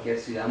encontrado en cualquier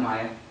ciudad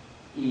maya,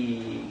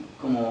 y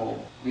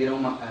como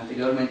vieron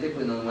anteriormente,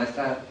 pues nos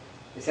muestra,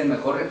 es el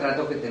mejor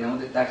retrato que tenemos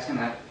de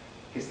Taxanac,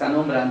 que está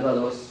nombrando a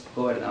 2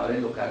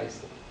 gobernadores locales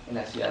en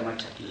la ciudad de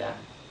Machaquilá,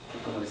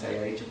 y como les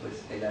había dicho,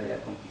 pues él había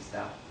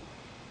conquistado.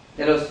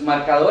 De los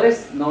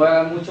marcadores no voy a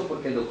hablar mucho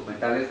porque el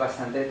documental es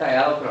bastante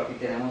detallado, pero aquí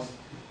tenemos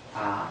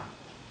a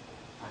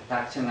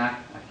Taxanac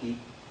aquí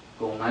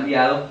con un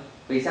aliado.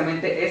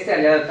 Precisamente este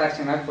aliado de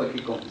Taxanac fue el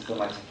que conquistó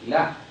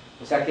Machaquilá.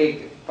 O sea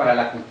que para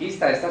la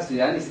conquista de esta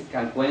ciudad,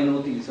 Cancuén no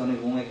utilizó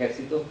ningún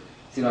ejército,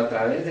 sino a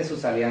través de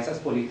sus alianzas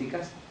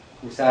políticas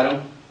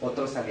usaron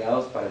otros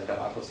aliados para el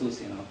trabajo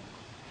sucio,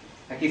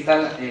 ¿no? Aquí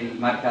está el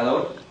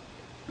marcador,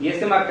 y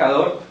este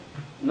marcador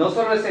no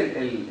solo es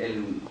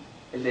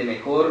el de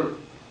mejor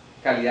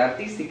calidad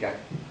artística,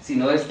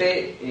 sino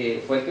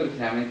fue el que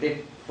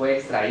originalmente fue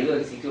extraído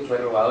del sitio, fue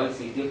robado del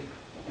sitio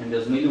en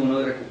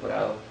 2001 y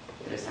recuperado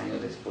 3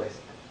 años después.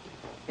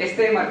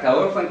 Este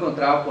marcador fue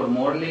encontrado por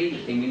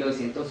Morley en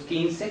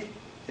 1915, es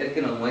el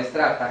que nos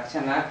muestra a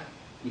Taxanac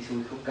y su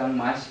hijo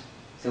Canmash,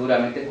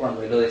 seguramente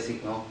cuando él lo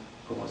designó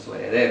como su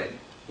heredero.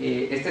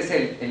 Este es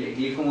el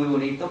glifo muy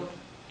bonito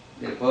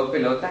del juego de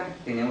pelota.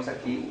 Tenemos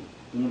aquí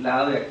un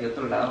lado y aquí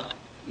otro lado,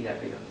 y la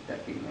pelotita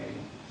aquí en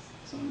medio.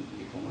 Es un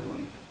glifo muy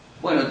bonito.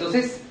 Bueno,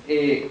 entonces,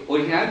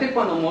 originalmente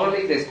cuando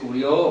Morley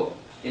descubrió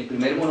el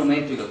primer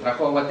monumento y lo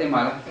trajo a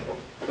Guatemala,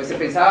 pues se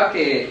pensaba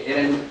que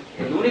era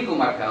el único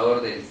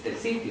marcador del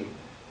sitio.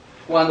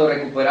 Cuando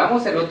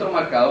recuperamos el otro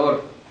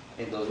marcador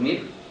en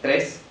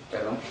 2003,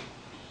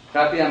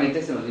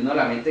 rápidamente se nos vino a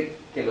la mente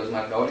que los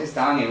marcadores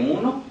estaban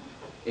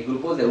en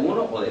grupos de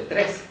 1 o de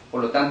 3,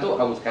 por lo tanto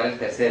a buscar el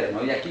tercero,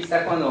 ¿no? Y aquí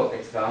está cuando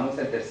excavamos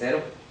el tercero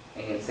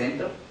en el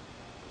centro,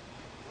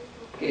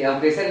 que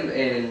aunque es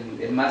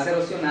el más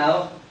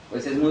erosionado,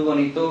 pues es muy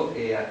bonito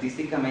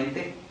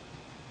artísticamente,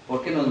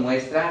 porque nos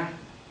muestra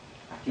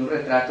aquí un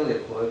retrato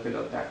del juego de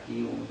pelota,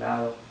 aquí un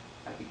lado,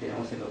 aquí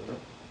tenemos el otro,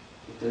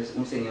 entonces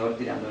un señor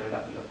tirándole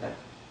la pelota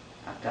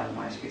a un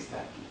macho que está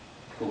aquí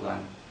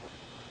jugando.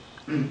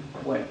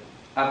 Bueno,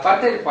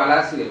 aparte del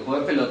palacio y del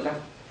juego de pelota,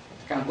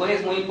 Cancuén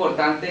es muy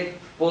importante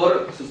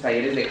por sus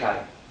talleres de jade.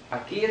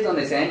 Aquí es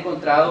donde se ha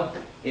encontrado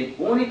el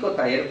único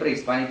taller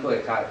prehispánico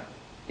de jade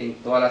en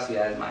todas las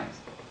ciudades mayas.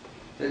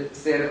 Entonces,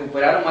 se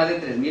recuperaron más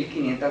de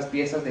 3.500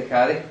 piezas de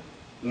jade.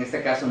 En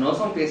este caso no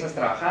son piezas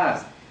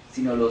trabajadas,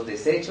 sino los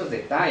desechos de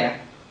talla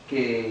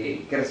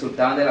que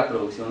resultaban de la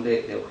producción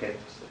de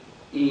objetos.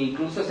 E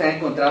incluso se han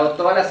encontrado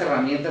todas las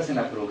herramientas en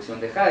la producción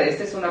de jade.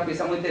 Esta es una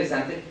pieza muy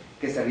interesante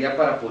que servía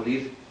para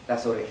pulir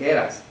las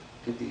orejeras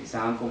que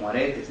utilizaban como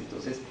aretes.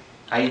 Entonces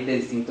hay de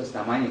distintos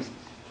tamaños.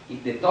 Y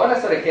de todas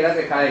las orejeras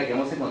de jade que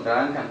hemos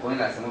encontrado en Cancún,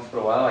 las hemos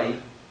probado ahí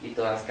y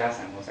todas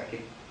casan, o sea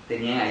que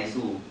tenían ahí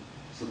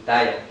su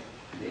talla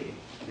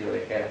de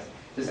orejeras.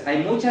 Entonces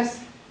hay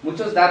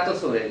muchos datos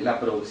sobre la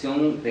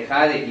producción de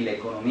jade y la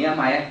economía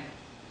maya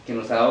que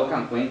nos ha dado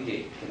Cancuén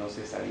que no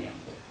se sabían.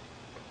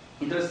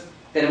 Entonces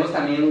tenemos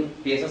también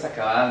piezas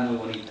acabadas muy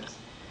bonitas.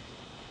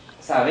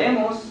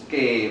 Sabemos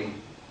que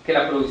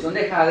la producción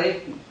de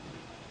jade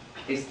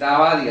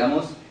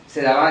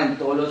se daba en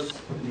todos los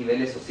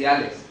niveles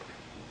sociales.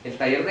 El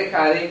taller de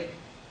jade,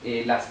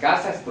 las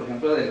casas, por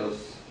ejemplo, de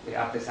los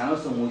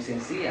artesanos son muy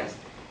sencillas.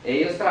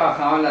 Ellos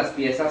trabajaban las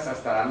piezas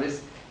hasta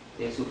darles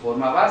su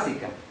forma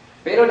básica,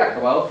 pero el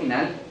acabado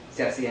final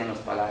se hacía en los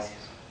palacios.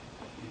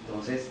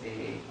 Entonces,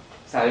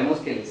 sabemos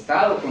que el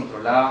Estado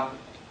controlaba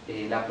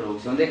la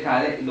producción de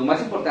jade. Lo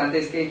más importante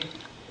es que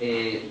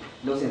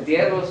los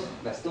entierros,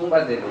 las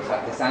tumbas de los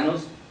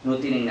artesanos no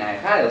tienen nada de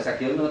jade, o sea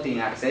que ellos no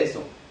tienen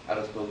acceso a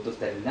los productos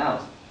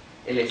terminados.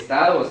 El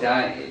Estado, o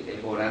sea,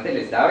 el gobernante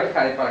les daba el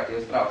jade para que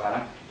ellos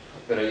trabajaran,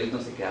 pero ellos no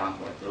se quedaban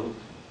con el producto.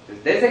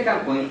 Entonces, desde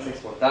Cancuén se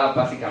exportaba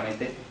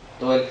básicamente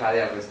todo el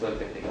jade al resto del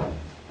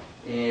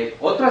PTK.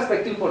 Otro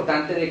aspecto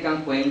importante de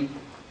Cancuén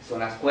son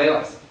las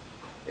cuevas,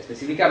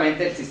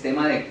 específicamente el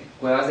sistema de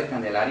cuevas de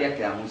Candelaria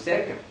queda muy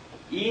cerca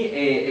y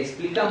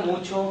explica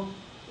mucho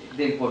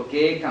del por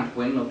qué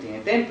Cancuén no tiene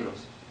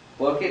templos,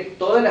 porque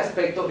todo el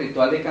aspecto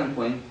ritual de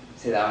Cancuén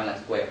se daba en las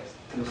cuevas.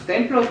 Los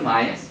templos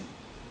mayas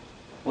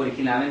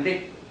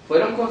originalmente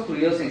fueron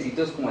construidos en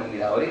sitios como el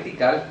Mirador y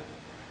Tikal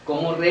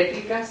como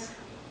réplicas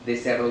de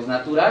cerros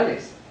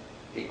naturales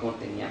que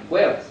contenían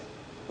cuevas,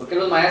 porque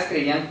los mayas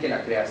creían que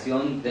la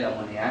creación de la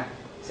humanidad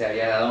se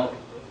había dado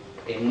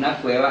en una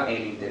cueva en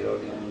el interior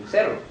de un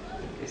cerro.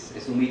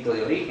 Es un mito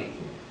de origen.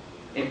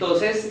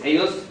 Entonces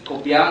ellos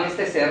copiaban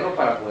este cerro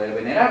para poder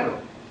venerarlo.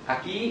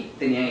 Aquí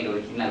tenían el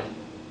original.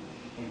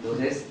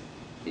 Entonces,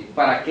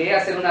 ¿para qué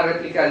hacer una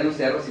réplica de un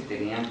cerro si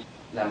tenían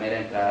la mera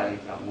entrada al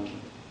inframundo?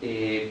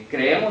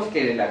 Creemos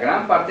que la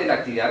gran parte de la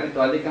actividad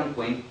ritual de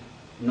Cancuén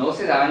no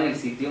se daba en el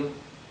sitio,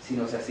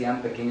 sino se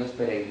hacían pequeños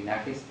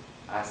peregrinajes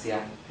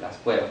hacia las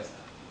cuevas.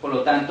 Por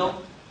lo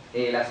tanto,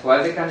 las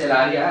cuevas de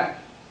Candelaria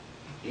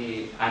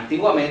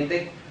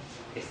antiguamente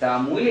estaba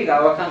muy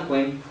ligado a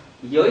Cancuén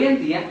y hoy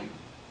en día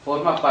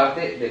forma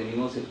parte del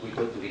mismo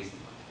circuito turístico.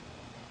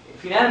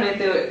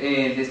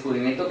 Finalmente, el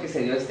descubrimiento que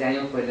se dio este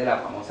año fue el de la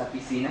famosa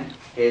piscina,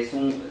 que es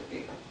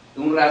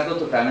un rasgo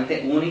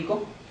totalmente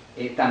único.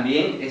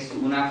 También es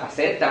una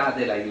faceta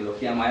de la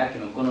ideología maya que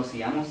no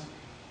conocíamos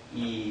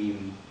y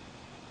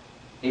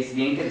es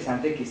bien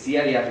interesante que sí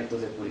había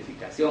ritos de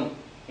purificación.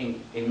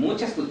 En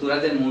muchas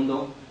culturas del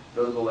mundo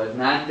los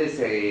gobernantes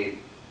se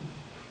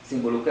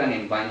involucran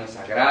en baños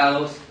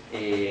sagrados,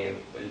 el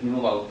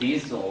mismo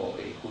bautismo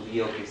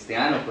judío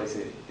cristiano pues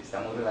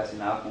está muy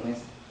relacionado con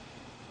eso.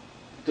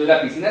 Entonces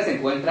la piscina se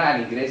encuentra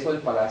al ingreso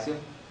del palacio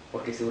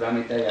porque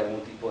seguramente hay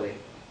algún tipo de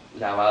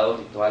lavado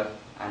ritual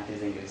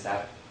antes de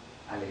ingresar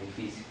al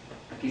edificio.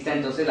 Aquí está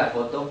entonces la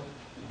foto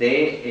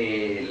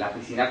de la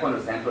piscina cuando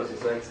está en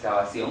proceso de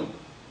excavación.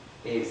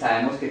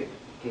 Sabemos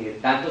que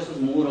tanto sus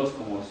muros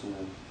como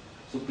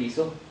su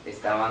piso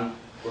estaban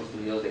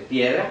construidos de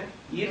piedra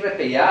y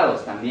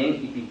repellados también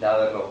y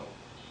pintados de rojo.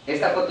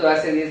 Esta foto de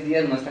hace 10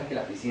 días muestra que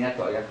la piscina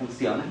todavía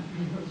funciona.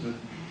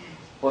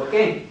 ¿Por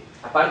qué?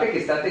 Aparte que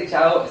está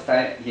techado,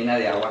 está llena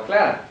de agua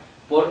clara,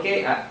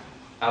 porque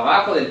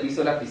abajo del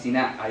piso de la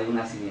piscina hay un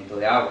nacimiento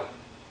de agua.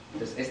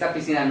 Entonces esta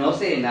piscina no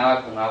se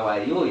llenaba con agua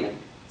de lluvia,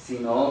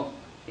 sino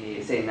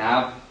se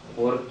llenaba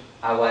por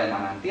agua de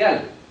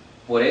manantial.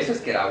 Por eso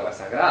es que era agua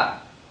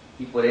sagrada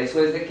y por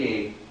eso es de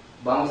que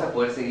vamos a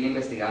poder seguir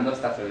investigando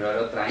hasta febrero del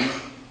otro año,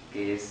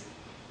 que es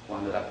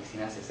cuando la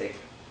piscina se seca.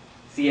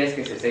 Si es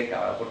que se seca,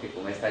 ¿verdad? Porque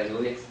con estas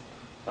lluvias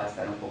va a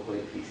estar un poco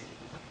difícil.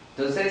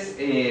 Entonces,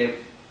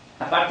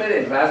 aparte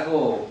del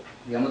rasgo,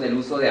 digamos, del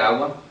uso de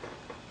agua,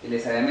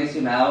 les había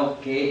mencionado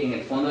que en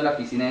el fondo de la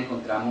piscina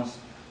encontramos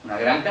una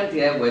gran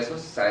cantidad de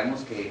huesos.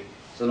 Sabemos que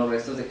son los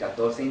restos de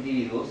 14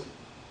 individuos,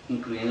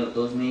 incluyendo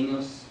 2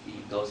 niños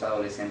y 2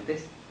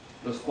 adolescentes,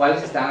 los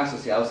cuales están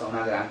asociados a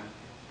una gran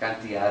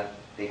cantidad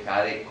de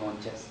jade,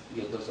 conchas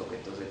y otros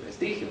objetos de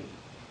prestigio.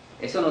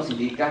 Eso nos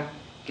indica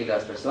que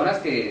las personas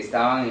que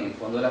estaban en el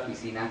fondo de la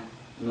piscina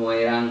no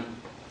eran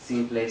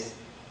simples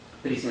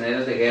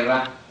prisioneros de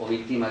guerra o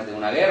víctimas de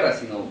una guerra,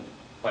 sino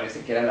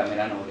parece que era la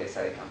mera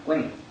nobleza de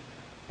Cancuén.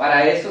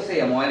 Para esto se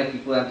llamó al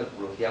equipo de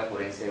antropología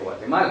forense de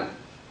Guatemala.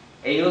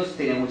 Ellos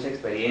tenían mucha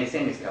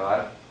experiencia en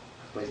excavar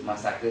pues,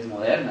 masacres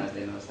modernas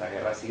de nuestra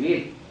guerra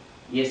civil,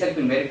 y es el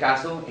primer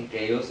caso en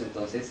que ellos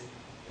entonces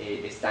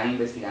están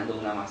investigando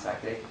una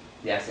masacre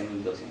de hace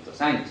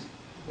 1200 años.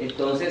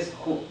 Entonces,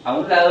 a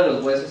un lado de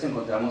los huesos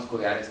encontramos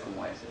collares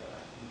como ese, ¿verdad?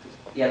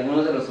 Entonces, y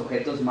algunos de los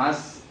objetos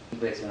más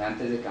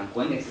impresionantes de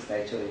Cancuén, este está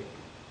hecho de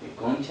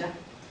concha.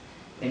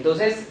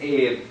 Entonces,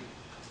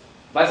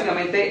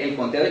 básicamente el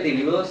conteo de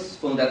individuos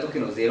fue un dato que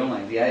nos dieron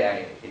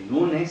el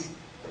lunes,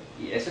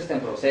 y eso está en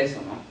proceso,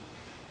 ¿no?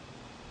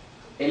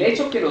 El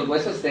hecho que los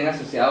huesos estén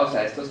asociados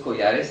a estos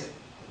collares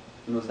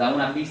nos da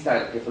una pista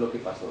de qué fue lo que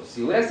pasó.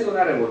 Si hubiera sido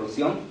una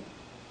revolución,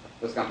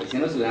 los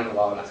campesinos se hubieran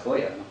robado las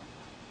joyas, ¿no?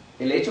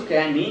 El hecho que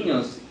hayan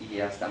niños y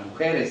hasta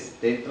mujeres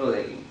dentro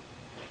de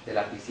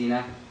la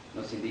piscina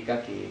nos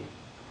indica que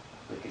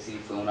sí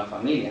fue una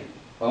familia.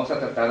 Vamos a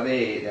tratar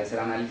de hacer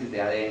análisis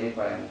de ADN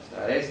para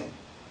demostrar eso.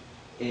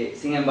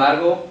 Sin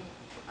embargo,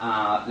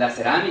 la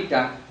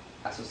cerámica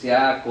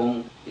asociada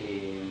con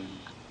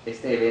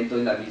este evento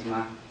es la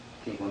misma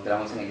que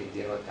encontramos en el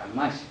entierro de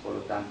Canmash. Por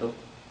lo tanto,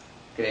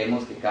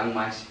 creemos que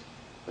Canmash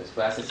pues,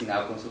 fue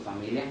asesinado con su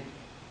familia.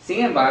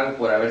 Sin embargo,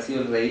 por haber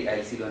sido el rey, a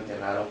él sí lo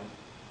enterraron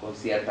con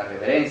cierta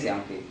reverencia,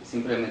 aunque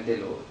simplemente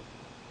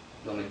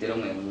lo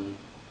metieron en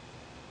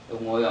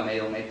un hoyo a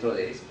medio metro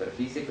de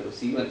superficie, pero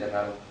sí lo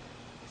enterraron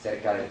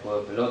cerca del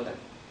juego de pelota.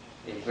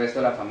 El resto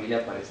de la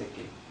familia parece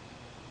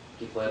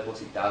que fue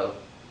depositado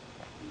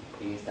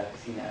en esta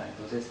piscina.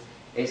 Entonces,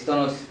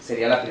 esto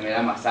sería la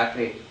primera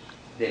masacre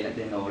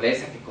de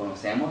nobleza que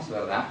conocemos,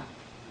 ¿verdad?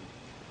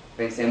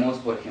 Pensemos,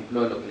 por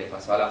ejemplo, en lo que le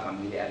pasó a la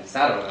familia del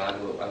zar, ¿verdad?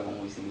 Algo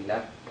muy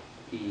similar.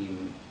 Y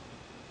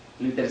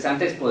lo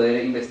interesante es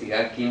poder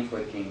investigar quién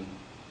fue quien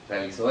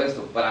realizó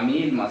esto. Para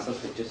mí, el más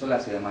sospechoso es la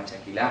ciudad de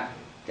Machaquilá,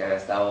 que había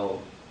estado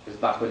pues,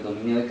 bajo el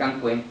dominio de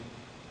Cancuén.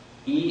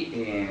 Y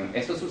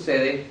esto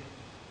sucede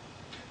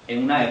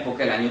en una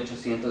época, el año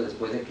 800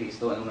 después de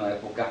Cristo, en una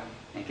época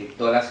en que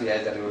todas las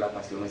ciudades de Río de la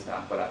Pasión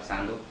estaban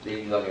colapsando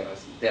debido a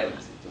guerras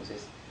internas.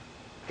 Entonces,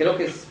 creo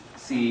que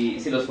si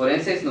los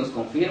forenses nos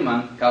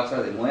confirman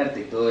causas de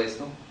muerte y todo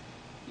esto,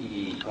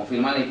 y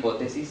confirman la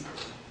hipótesis,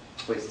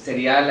 pues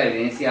sería la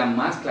evidencia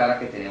más clara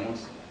que tenemos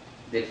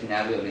del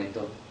final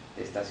violento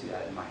de esta ciudad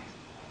de mayas.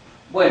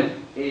 Bueno,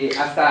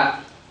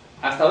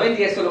 hasta hoy en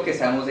día eso es lo que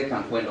sabemos de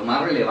Cancuén, lo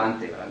más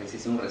relevante, ¿verdad? Les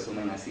hice un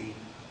resumen así,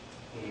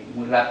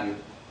 muy rápido.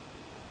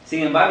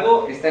 Sin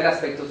embargo, está el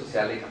aspecto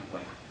social de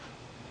Cancuén.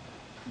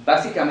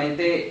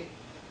 Básicamente,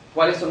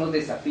 ¿cuáles son los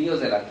desafíos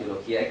de la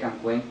arqueología de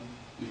Cancuén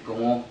y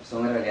cómo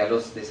son en realidad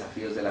los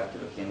desafíos de la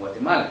arqueología en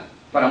Guatemala?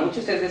 Para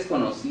muchos es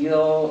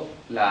desconocido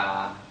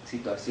la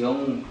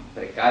situación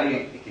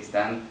precaria en que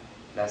están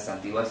las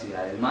antiguas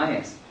ciudades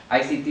mayas.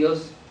 Hay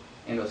sitios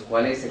en los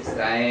cuales se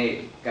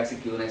extrae casi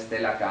que una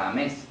estela cada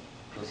mes.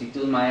 Los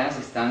sitios mayas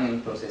están en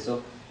un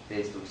proceso de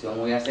destrucción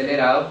muy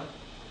acelerado,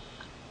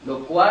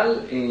 lo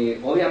cual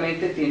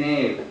obviamente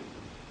tiene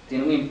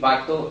un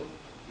impacto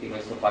en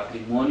nuestro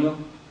patrimonio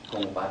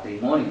como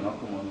patrimonio, ¿no?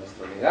 Como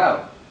nuestro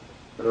legado.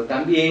 Pero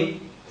también,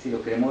 si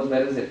lo queremos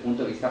ver desde el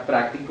punto de vista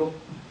práctico,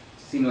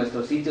 si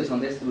nuestros sitios son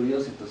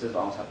destruidos, entonces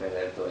vamos a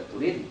perder todo el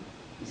turismo.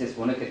 Y se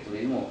supone que el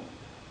turismo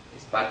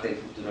es parte del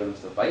futuro de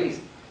nuestro país.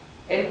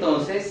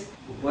 Entonces,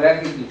 voy a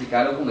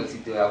ejemplificarlo con el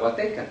sitio de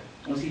Aguateca,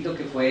 un sitio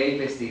que fue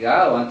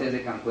investigado antes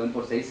de Cancuén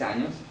por 6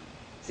 años.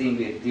 Se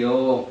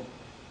invirtió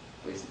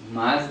pues,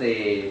 más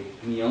de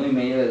 $1,5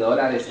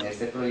 millones en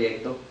este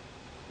proyecto,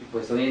 y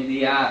pues hoy en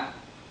día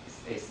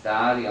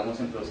está, digamos,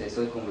 en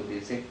proceso de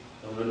convertirse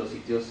en uno de los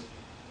sitios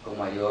con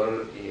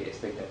mayor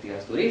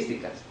expectativas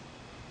turísticas.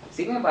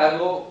 Sin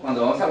embargo,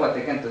 cuando vamos a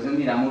Aguateca, entonces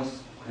miramos,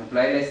 por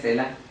ejemplo, ahí la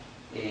estela,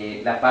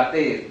 la parte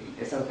de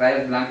esas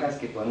rayas blancas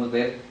que podemos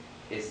ver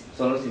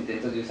son los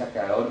intentos de un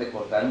saqueador de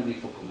cortar un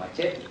glifo con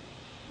machete.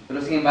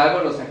 Pero sin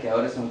embargo, los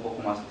saqueadores son un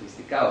poco más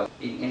sofisticados.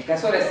 En el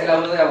caso de la estela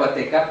 1 de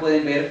Aguateca,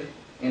 pueden ver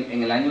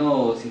en el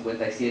año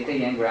 57,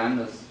 Ian Grant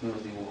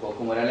nos dibujó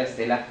cómo era la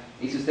estela.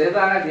 Y si ustedes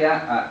van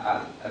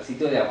allá al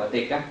sitio de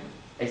Aguateca,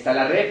 está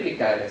la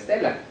réplica de la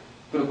estela.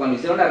 Pero cuando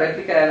hicieron la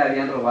réplica, ya le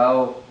habían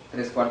robado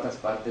 3/4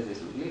 partes de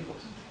sus glifos.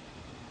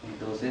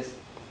 Entonces,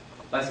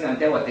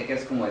 básicamente Aguateca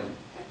es como el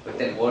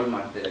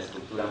Walmart de la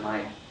escultura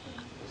maya.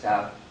 O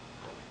sea,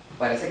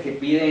 parece que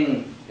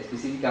piden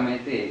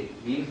específicamente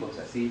glifos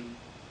así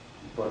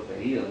por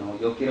pedido, ¿no?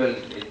 Yo quiero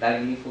el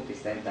tal glifo que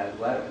está en tal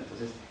lugar.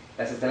 Entonces,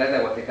 las estelas de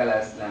Aguateca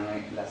las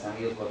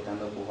han ido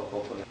cortando poco a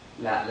poco.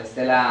 La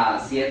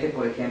estela 7,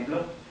 por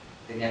ejemplo,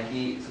 tenía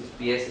aquí sus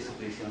pies y su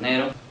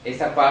prisionero.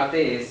 Esta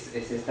parte es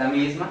esta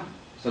misma,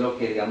 solo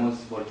que digamos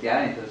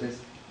volteada. Entonces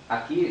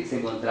aquí se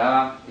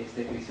encontraba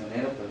este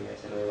prisionero, pero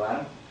ya se lo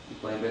llevaron y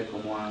pueden ver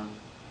cómo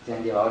se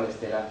han llevado la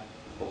estela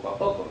poco a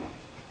poco,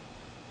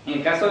 ¿no? En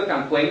el caso de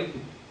Cancuén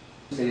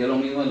sucedió lo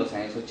mismo en los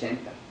años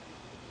 80.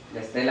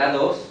 La estela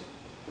 2,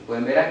 que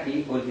pueden ver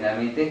aquí,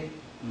 originalmente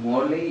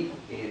Morley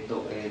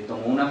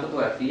tomó una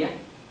fotografía.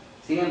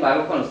 Sin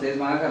embargo, cuando ustedes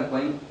van a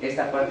Cancuén,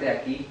 esta parte de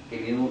aquí, que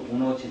mide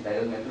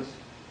 1,82 metros,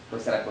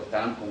 pues se la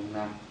cortaron con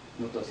una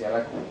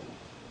motosierra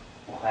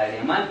con hoja de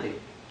diamante.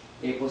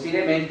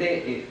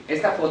 Posiblemente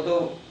esta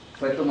foto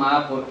fue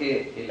tomada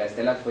porque la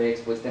estela fue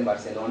expuesta en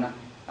Barcelona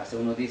hace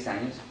unos 10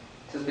 años.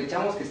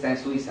 Sospechamos que está en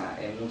Suiza,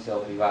 en un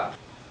museo privado.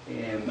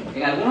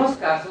 En algunos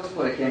casos,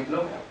 por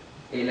ejemplo,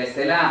 la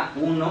estela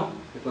 1,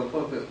 que fue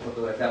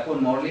fotografiada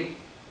por Morley,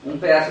 un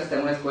pedazo está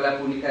en una escuela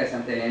pública de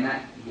Santa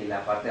Elena y en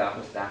la parte de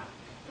abajo está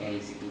en el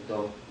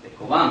Instituto de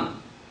Cobán.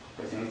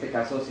 Pues en este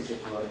caso sí se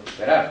pudo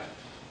recuperar.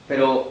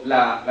 Pero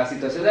la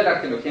situación de la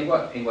arqueología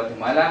en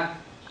Guatemala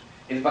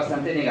es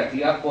bastante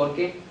negativa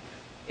porque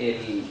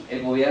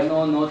el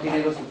gobierno no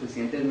tiene los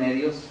suficientes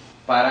medios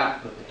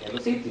para proteger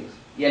los sitios.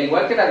 Y al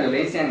igual que la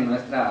violencia en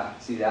nuestra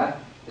ciudad,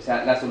 o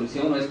sea, la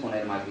solución no es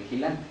poner más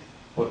vigilantes,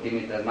 porque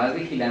mientras más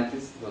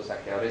vigilantes, los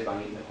saqueadores van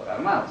a ir mejor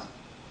armados.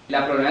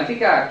 La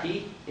problemática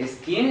aquí es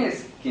quién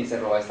se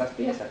roba estas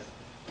piezas.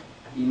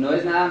 Y no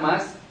es nada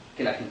más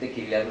que la gente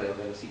que vive alrededor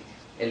de los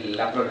sitios.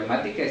 La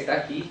problemática está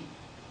aquí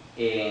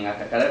en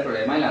atacar el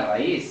problema en la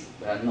raíz,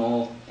 ¿verdad?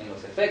 No en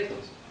los efectos.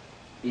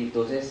 Y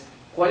entonces,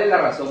 ¿cuál es la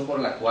razón por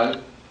la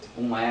cual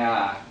un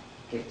maya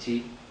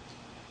quechí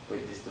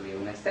pues destruyó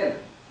una estela?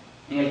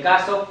 En el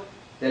caso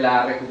de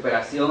la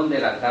recuperación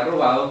del altar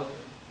robado,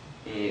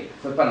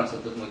 fue para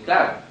nosotros muy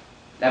claro.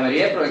 La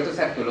mayoría de proyectos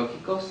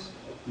arqueológicos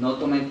no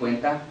toman en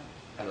cuenta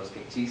a los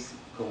quechís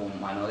como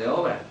mano de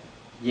obra.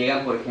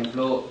 Llegan, por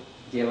ejemplo,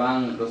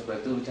 los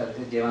proyectos muchas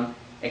veces llevan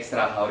ex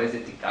trabajadores de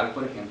Tikal,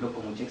 por ejemplo,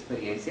 con mucha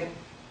experiencia,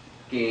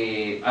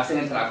 que hacen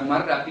el trabajo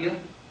más rápido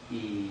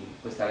y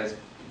pues tal vez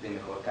de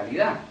mejor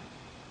calidad.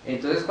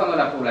 Entonces, cuando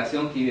la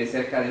población que vive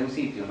cerca de un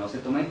sitio no se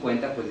toma en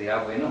cuenta, pues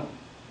dirá, bueno,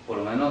 por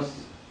lo menos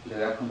le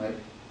voy a comer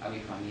a mi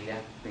familia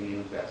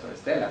teniendo un pedazo de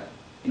estela.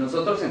 Y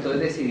nosotros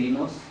entonces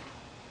decidimos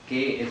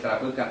que el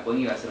trabajo de Cancuén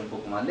iba a ser un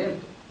poco más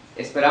lento.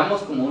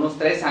 Esperamos como unos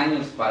 3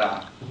 años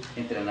para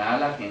entrenar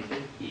a la gente,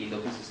 y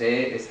lo que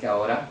sucede es que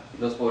ahora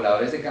los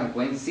pobladores de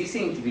Cancuén sí se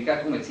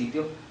identifican con el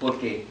sitio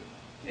porque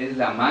es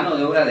la mano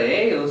de obra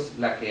de ellos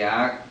la que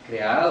ha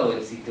creado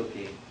el sitio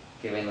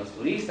que ven los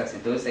turistas.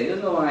 Entonces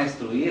ellos no van a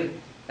destruir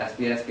las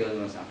piedras que ellos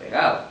nos han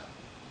pegado.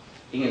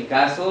 En el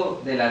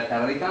caso del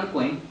altar de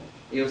Cancuén,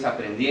 ellos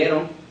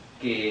aprendieron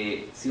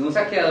que si un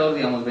saqueador,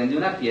 digamos, vende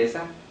una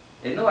pieza,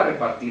 él no va a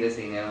repartir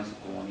ese dinero en su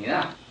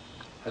comunidad.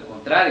 Al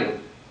contrario,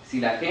 si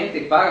la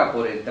gente paga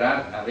por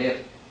entrar a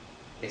ver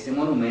ese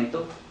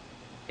monumento,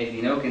 el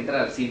dinero que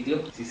entra al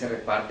sitio sí se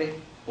reparte,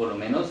 por lo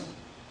menos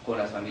con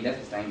las familias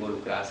que están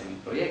involucradas en el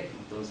proyecto.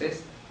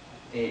 Entonces,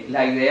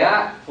 la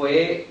idea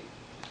fue,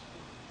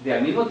 de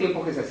al mismo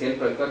tiempo que se hacía el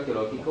proyecto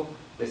arqueológico,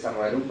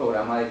 desarrollar un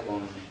programa de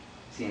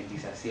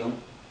concientización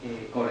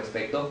con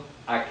respecto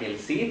a que el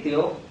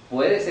sitio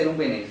puede ser un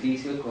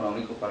beneficio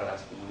económico para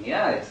las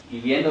comunidades, y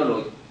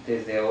viéndolo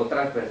desde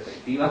otra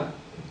perspectiva,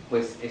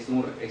 pues es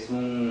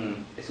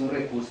un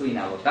recurso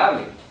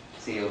inagotable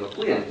si ellos lo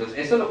cuidan. Entonces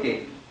eso es lo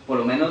que por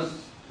lo menos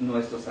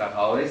nuestros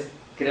trabajadores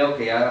creo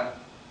que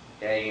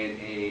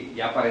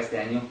ya para este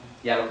año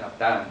ya lo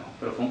captaron, ¿no?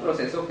 Pero fue un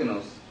proceso que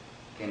nos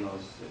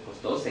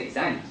costó 6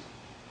 años,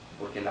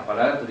 porque la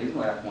palabra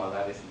turismo era como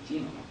hablar de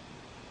chino,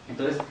 ¿no?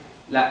 Entonces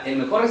el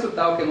mejor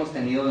resultado que hemos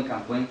tenido en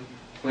Cancuén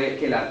fue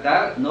que el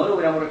altar no lo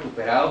hubiéramos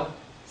recuperado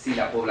si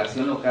la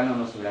población local no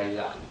nos hubiera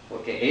ayudado,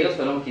 porque ellos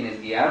fueron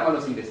quienes guiaron a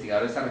los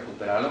investigadores a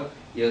recuperarlo,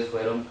 y ellos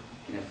fueron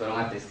quienes fueron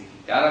a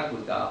testificar al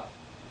juzgado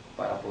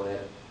para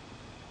poder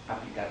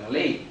aplicar la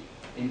ley.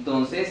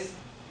 Entonces,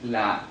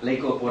 la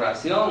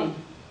incorporación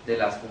de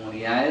las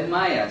comunidades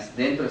mayas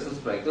dentro de estos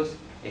proyectos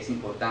es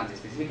importante,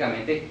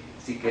 específicamente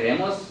si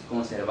queremos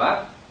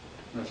conservar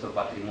nuestro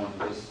patrimonio.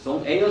 Pues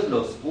son ellos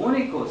los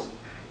únicos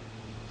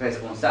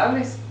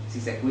responsables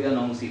si se cuida o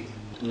no un sitio.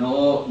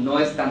 No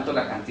es tanto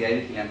la cantidad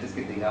de vigilantes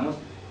que tengamos,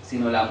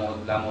 sino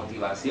la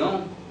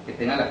motivación que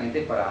tenga la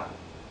gente para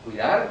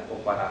cuidar o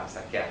para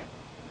saquear.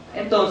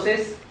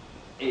 Entonces,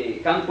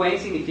 Cancuén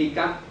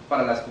significa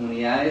para las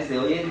comunidades de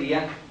hoy en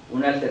día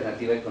una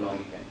alternativa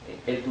económica.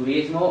 El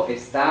turismo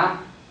está,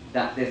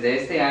 desde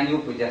este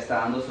año, pues ya está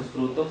dando sus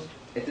frutos.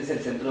 Este es el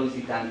centro de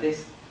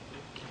visitantes.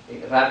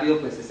 Rápido,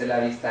 pues es la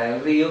vista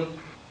del río,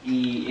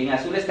 y en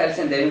azul está el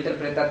sendero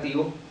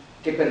interpretativo,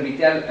 que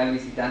permite al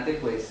visitante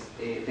pues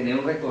tener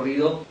un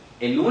recorrido,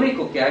 el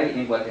único que hay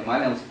en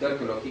Guatemala, un sitio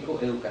arqueológico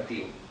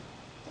educativo.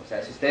 O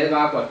sea, si ustedes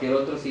van a cualquier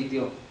otro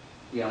sitio,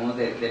 digamos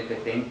del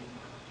Petén,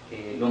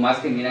 lo más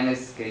que miran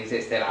es que dice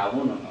Estela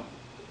 1,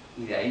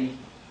 ¿no? Y de ahí,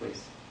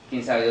 pues,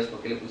 quién sabe Dios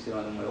por qué le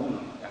pusieron el número 1,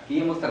 ¿no? Aquí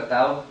hemos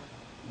tratado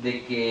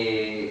de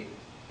que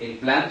el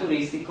plan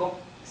turístico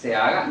se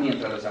haga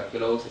mientras los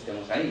arqueólogos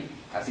estemos ahí.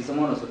 Así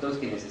somos nosotros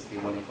quienes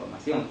escribimos la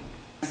información.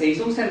 Se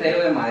hizo un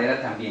sendero de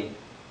madera también,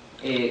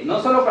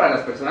 no solo para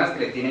las personas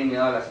que le tienen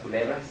miedo a las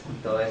culebras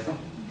y todo eso,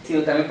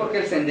 sino también porque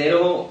el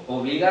sendero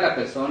obliga a la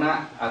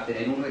persona a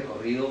tener un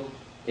recorrido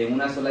en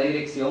una sola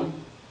dirección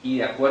y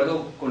de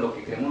acuerdo con lo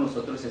que creemos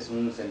nosotros es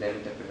un sendero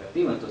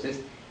interpretativo.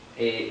 Entonces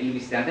el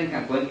visitante en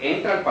Cancuén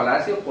entra al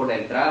palacio por la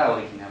entrada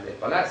original del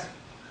palacio,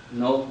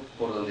 no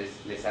por donde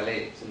le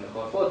sale su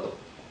mejor foto.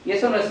 Y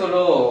eso no es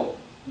solo,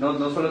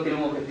 no solo tiene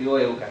un objetivo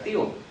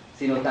educativo,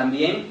 sino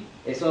también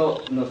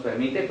eso nos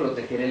permite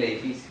proteger el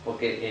edificio,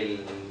 porque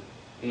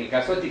en el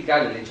caso de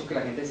Tikal, el hecho que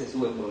la gente se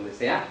sube por donde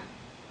sea,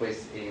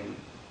 pues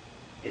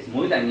es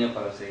muy dañino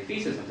para los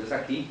edificios. Entonces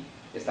aquí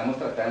estamos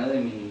tratando de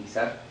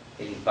minimizar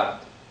el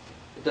impacto.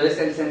 Entonces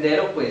el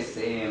sendero pues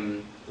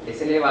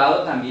es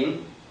elevado también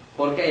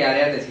porque hay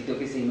áreas del sitio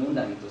que se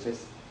inundan,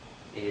 entonces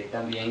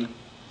también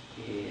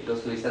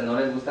los turistas no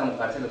les gusta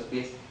mojarse los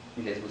pies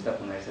ni les gusta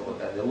ponerse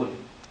botas de hule.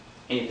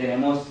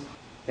 Tenemos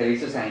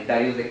servicios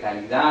sanitarios de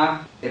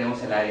calidad,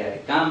 tenemos el área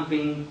de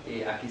camping,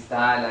 aquí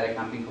está el área de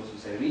camping con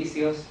sus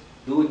servicios,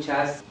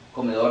 duchas,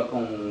 comedor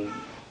con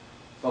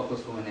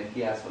focos con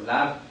energía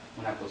solar,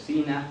 una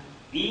cocina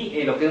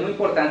y lo que es muy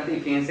importante, y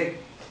fíjense,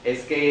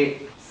 es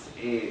que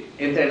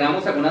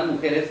entrenamos a algunas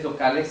mujeres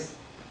locales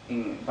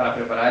para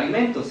preparar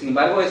alimentos. Sin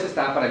embargo, eso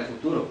está para el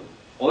futuro.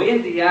 Hoy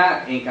en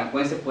día en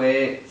Cancuén se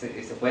puede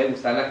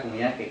gustar la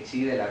comida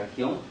quechí de la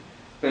región,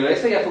 pero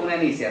eso ya fue una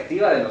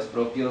iniciativa de los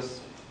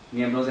propios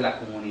miembros de la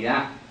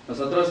comunidad.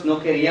 Nosotros no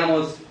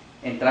queríamos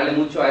entrarle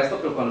mucho a esto,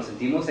 pero cuando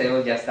sentimos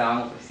ellos ya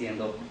estaban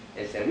ofreciendo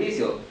el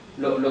servicio,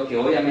 lo que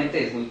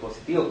obviamente es muy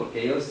positivo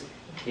porque ellos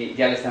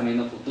ya le están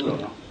viendo futuro,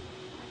 ¿no?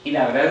 Y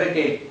la verdad es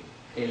que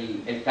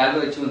el caldo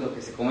de chunto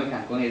que se come en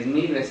Cancún es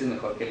 1000 veces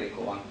mejor que el de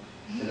Cobán.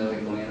 Se lo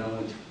recomiendo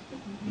mucho.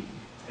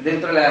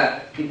 Dentro de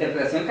la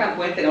interpretación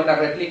Cancuén tenemos la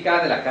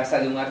réplica de la casa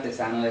de un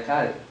artesano de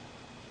jade,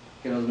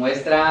 que nos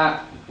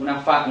muestra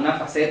una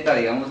faceta,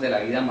 digamos, de la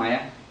vida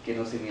maya que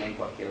no se mira en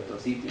cualquier otro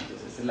sitio.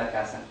 Entonces esta es la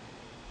casa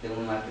de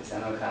un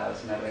artesano de jade,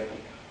 es una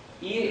réplica.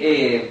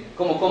 Y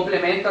como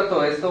complemento a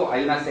todo esto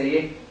hay una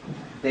serie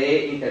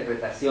de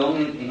interpretación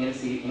en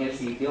el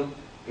sitio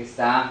que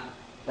está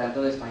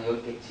tanto en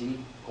español quechí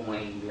como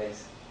en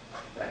inglés.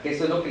 Que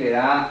eso es lo que le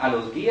da a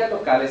los guías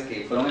locales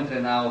que fueron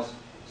entrenados,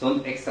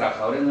 son ex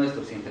trabajadores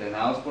nuestros y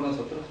entrenados por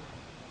nosotros,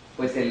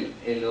 pues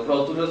los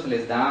rótulos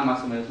les da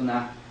más o menos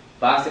una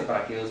base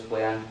para que ellos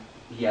puedan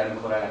guiar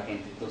mejor a la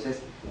gente.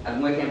 Entonces,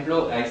 algún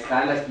ejemplo, ahí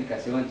está la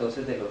explicación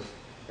entonces de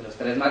los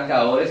 3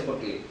 marcadores,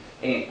 porque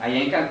allá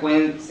en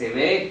Cancuén se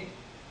ve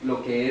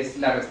lo que es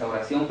la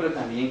restauración, pero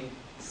también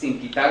sin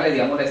quitarle,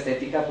 digamos, la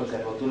estética, pues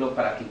el rótulo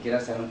para quien quiera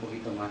saber un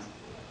poquito más,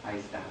 ahí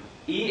está.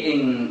 Y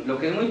en lo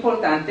que es muy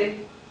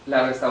importante,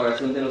 la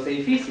restauración de los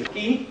edificios.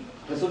 Y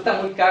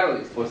resulta muy caro,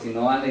 por si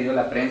no han leído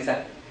la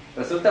prensa,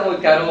 resulta muy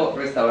caro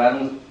restaurar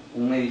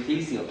un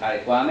edificio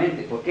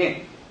adecuadamente. ¿Por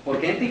qué?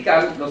 Porque en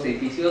Tikal los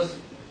edificios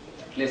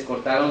les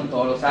cortaron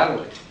todos los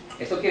árboles.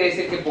 Eso quiere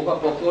decir que poco a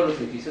poco los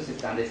edificios se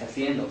están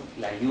deshaciendo.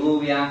 La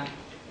lluvia,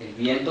 el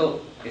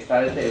viento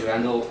está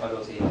deteriorando a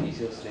los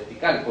edificios de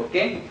Tikal. ¿Por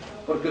qué?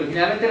 Porque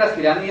originalmente las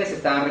pirámides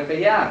estaban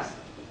repelladas,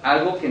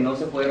 algo que no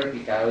se puede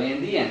replicar hoy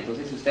en día.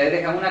 Entonces, si ustedes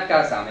dejan una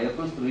casa a medio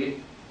construir,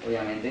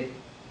 obviamente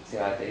se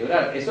va a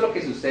deteriorar. Eso es lo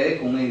que sucede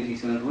con un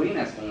edificio en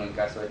ruinas, como en el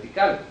caso de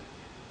Tikal.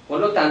 Por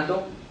lo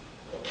tanto,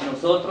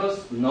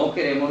 nosotros no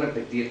queremos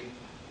repetir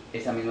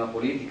esa misma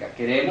política.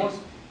 Queremos,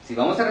 si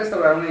vamos a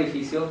restaurar un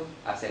edificio,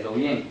 hacerlo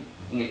bien.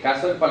 En el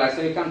caso del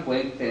Palacio de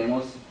Cancuén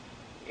tenemos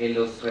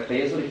los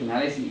repellos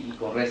originales y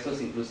con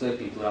restos incluso de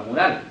pintura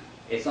mural.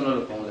 Eso no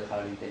lo podemos dejar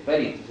a la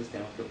intemperie, entonces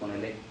tenemos que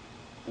ponerle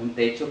un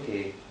techo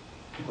que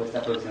cuesta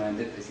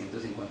aproximadamente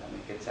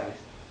 350,000 quetzales.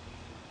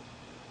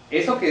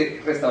 Eso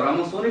que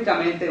restauramos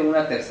únicamente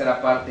una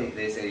tercera parte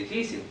de ese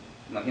edificio.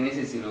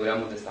 Imagínense si lo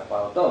hubiéramos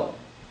destapado todo.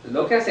 Entonces,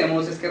 lo que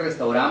hacemos es que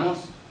restauramos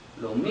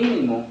lo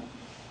mínimo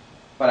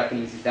para que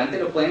el visitante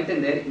lo pueda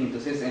entender y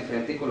entonces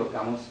enfrente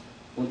colocamos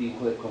un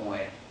dibujo de cómo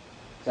era.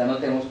 O sea, no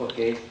tenemos por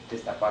qué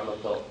destaparlo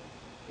todo.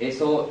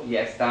 Eso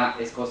ya está,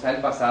 es cosa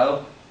del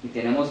pasado y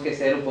tenemos que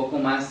ser un poco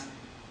más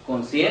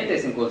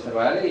conscientes en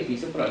conservar el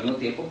edificio, pero al mismo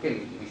tiempo que el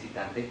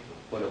visitante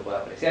pues, lo pueda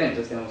apreciar.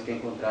 Entonces tenemos que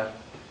encontrar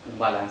un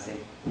balance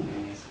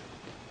en eso.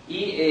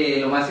 Y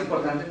lo más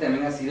importante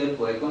también ha sido el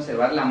poder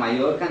conservar la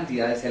mayor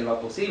cantidad de selva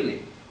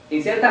posible.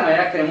 En cierta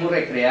manera queremos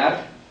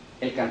recrear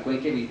el Cancuén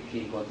que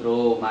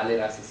encontró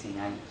Mahler hace 100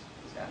 años.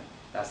 O sea,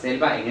 la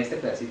selva en este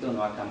pedacito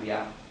no ha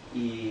cambiado.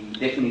 Y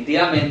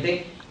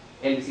definitivamente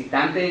el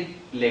visitante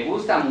le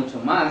gusta mucho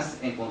más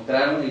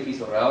encontrar un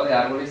edificio rodeado de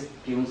árboles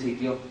que un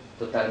sitio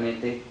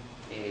totalmente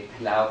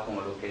pelado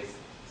como lo que es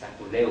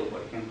Saculeu,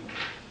 por ejemplo.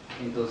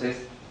 Entonces,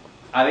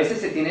 a veces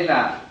se tiene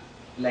la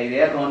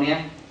idea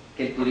errónea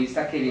que el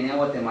turista que viene a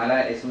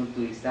Guatemala es un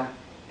turista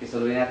que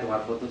solo viene a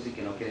tomar fotos y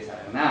que no quiere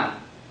saber nada.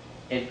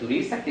 El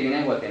turista que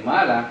viene a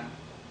Guatemala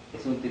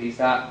es un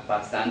turista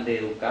bastante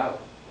educado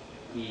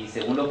y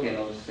según lo que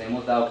nos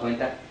hemos dado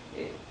cuenta,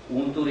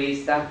 un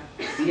turista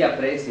sí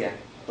aprecia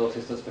todos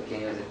estos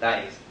pequeños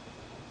detalles.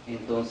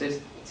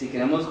 Entonces, si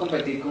queremos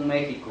competir con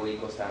México y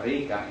Costa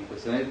Rica en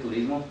cuestión del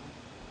turismo,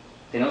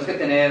 tenemos que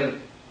tener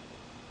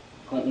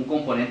un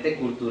componente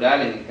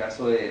cultural en el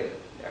caso de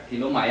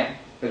Aquilo Maya,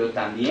 pero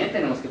también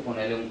tenemos que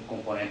ponerle un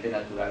componente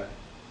natural.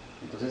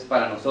 Entonces,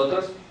 para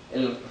nosotros,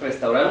 el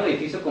restaurar un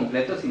edificio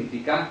completo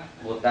significa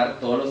botar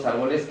todos los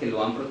árboles que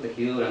lo han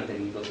protegido durante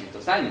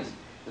 1200 años.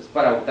 Entonces,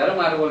 para botar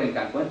un árbol en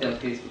Cancuén tenemos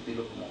que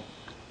discutirlo como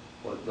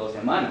por 2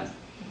 semanas.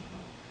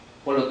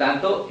 Por lo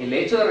tanto, el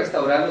hecho de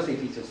restaurar los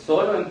edificios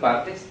solo en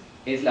partes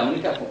es la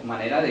única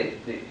manera de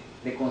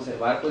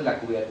conservar pues, la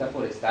cubierta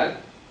forestal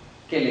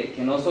que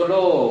no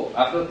solo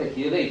ha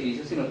protegido el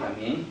edificio, sino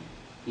también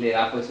le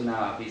da pues,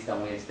 una vista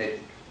muy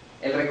estética.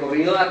 El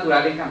recorrido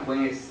natural en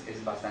Cancuén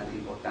es bastante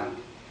importante.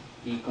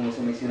 Y como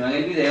se mencionó en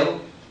el video,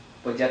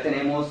 pues ya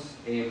tenemos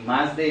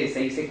más de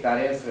 6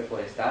 hectáreas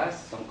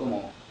reforestadas, son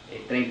como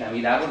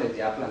 30.000 árboles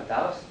ya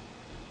plantados,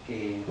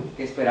 que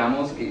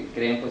esperamos que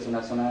creen pues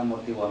una zona de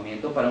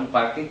amortiguamiento para un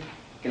parque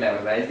que la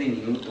verdad es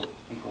diminuto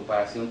en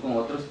comparación con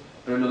otros,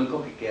 pero es lo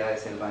único que queda de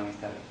selva en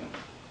esta región.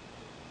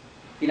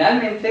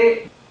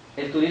 Finalmente,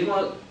 el turismo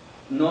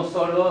no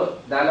solo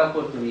da la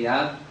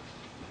oportunidad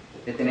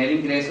de tener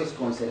ingresos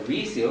con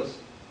servicios,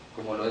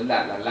 como lo es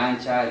la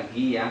lancha, el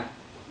guía,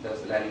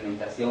 la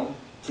alimentación,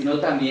 sino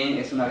también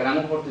es una gran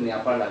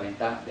oportunidad para la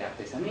venta de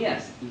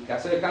artesanías. En el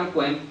caso de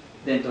Cancuén,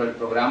 dentro del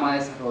programa de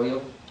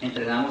desarrollo,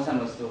 entrenamos a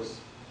nuestros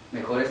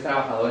mejores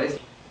trabajadores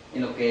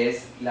en lo que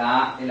es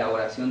la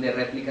elaboración de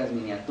réplicas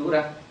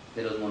miniatura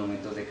de los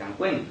monumentos de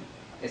Cancuén.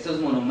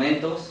 Estos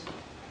monumentos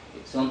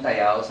son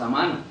tallados a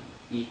mano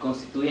y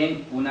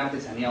constituyen una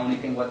artesanía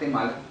única en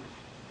Guatemala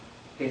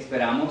que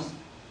esperamos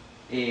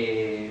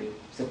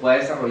se pueda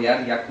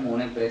desarrollar ya como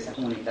una empresa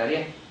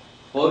comunitaria,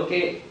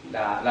 porque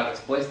la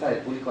respuesta del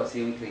público ha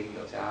sido increíble.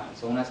 O sea,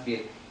 son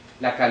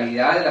la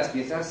calidad de las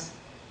piezas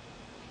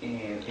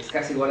es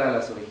casi igual a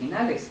las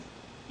originales,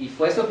 y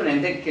fue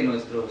sorprendente que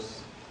nuestros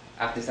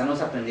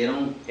artesanos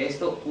aprendieron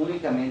esto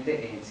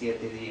únicamente en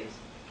 7 días.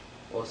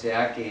 O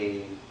sea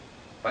que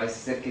parece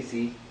ser que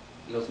sí,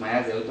 los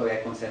mayas de hoy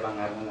todavía conservan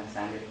algo en la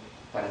sangre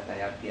para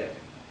tallar piedra.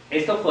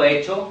 Esto fue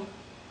hecho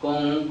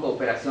con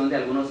cooperación de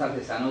algunos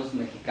artesanos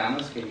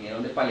mexicanos que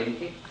vinieron de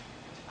Palenque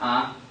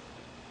a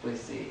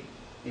pues,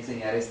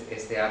 enseñar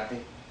este arte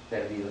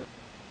perdido.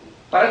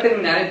 Para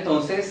terminar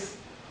entonces,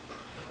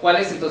 ¿cuál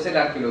es entonces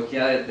la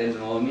arqueología del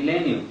nuevo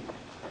milenio?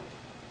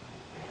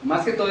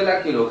 Más que todo es la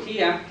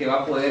arqueología que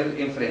va a poder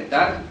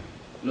enfrentar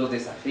los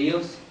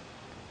desafíos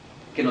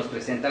que nos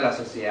presenta la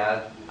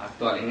sociedad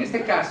actual. En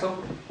este caso,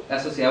 la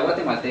sociedad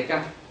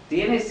guatemalteca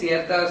tiene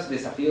ciertos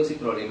desafíos y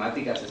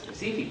problemáticas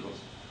específicos.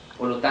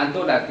 Por lo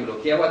tanto, la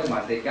arqueología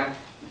guatemalteca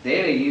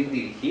debe ir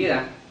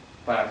dirigida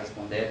para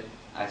responder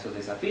a esos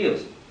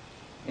desafíos.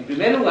 En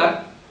primer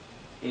lugar,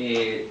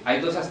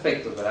 hay 2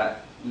 aspectos, ¿verdad?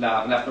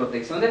 La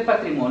protección del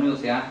patrimonio, o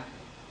sea,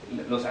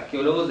 los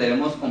arqueólogos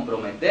debemos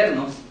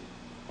comprometernos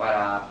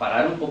para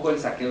parar un poco el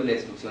saqueo y la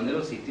destrucción de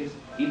los sitios,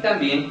 y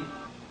también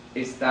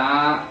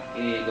está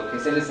lo que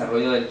es el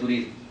desarrollo del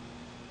turismo.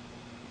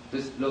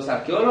 Entonces, los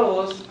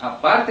arqueólogos,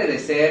 aparte de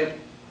ser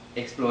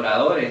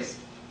exploradores,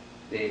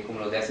 como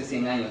los de hace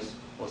 100 años,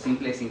 o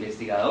simples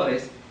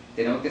investigadores,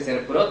 tenemos que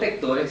ser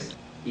protectores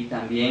y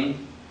también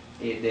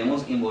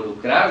debemos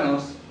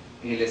involucrarnos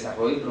en el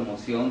desarrollo y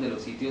promoción de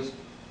los sitios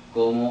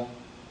como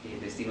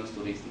destinos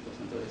turísticos.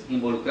 Entonces,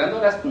 involucrando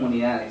a las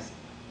comunidades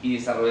y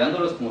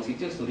desarrollándolos como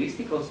sitios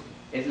turísticos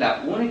es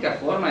la única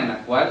forma en la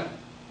cual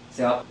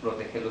se va a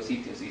proteger los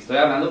sitios. Y estoy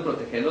hablando de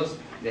protegerlos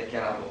de aquí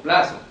a largo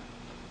plazo,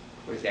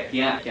 pues de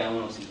aquí a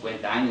unos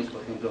 50 años,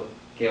 por ejemplo,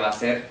 ¿qué va a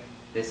ser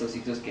de esos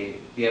sitios que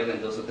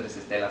pierden 2 o 3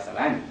 estelas al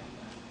año?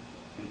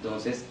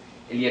 Entonces,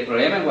 el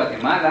problema en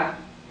Guatemala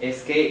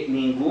es que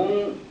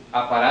ningún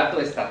aparato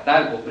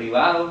estatal o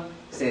privado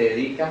se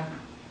dedica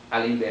a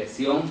la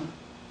inversión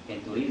en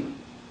turismo.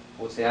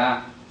 O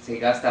sea, se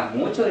gasta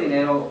mucho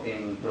dinero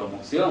en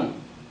promoción,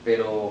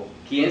 pero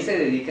 ¿quién se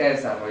dedica a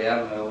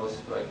desarrollar nuevos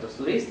proyectos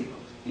turísticos?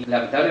 Y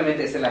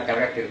lamentablemente esa es la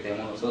carga que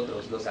tenemos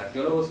nosotros. Los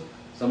arqueólogos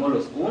somos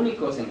los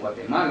únicos en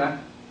Guatemala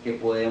que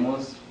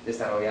podemos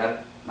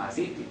desarrollar más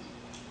sitios.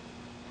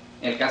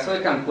 En el caso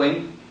de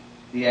Cancuén,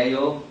 diría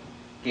yo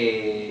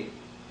que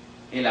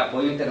el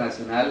apoyo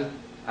internacional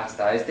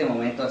hasta este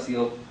momento ha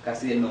sido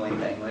casi del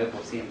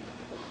 99%.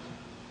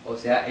 O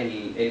sea,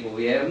 el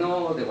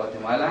gobierno de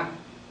Guatemala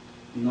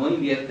no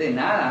invierte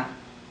nada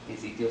en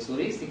sitios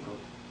turísticos,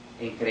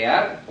 en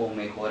crear o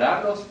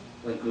mejorarlos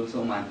o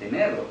incluso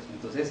mantenerlos.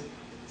 Entonces,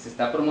 se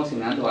está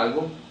promocionando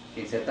algo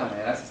que en cierta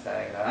manera se está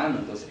degradando.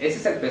 Entonces, ese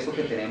es el peso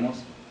que tenemos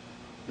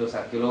los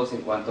arqueólogos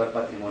en cuanto al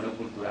patrimonio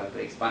cultural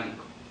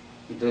prehispánico.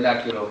 Entonces, la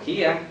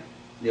arqueología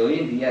de hoy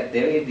en día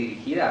debe ir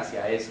dirigida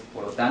hacia eso.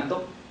 Por lo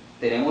tanto,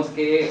 tenemos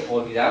que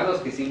olvidarnos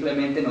que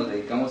simplemente nos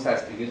dedicamos a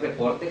escribir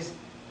reportes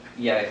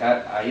y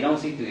a ir a un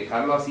sitio y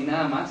dejarlo así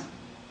nada más,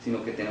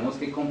 sino que tenemos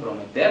que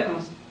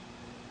comprometernos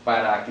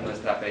para que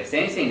nuestra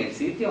presencia en el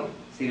sitio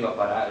sirva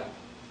para algo.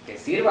 que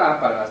sirva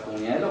para las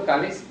comunidades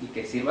locales y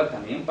que sirva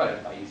también para el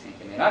país en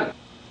general.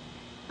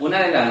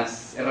 Una de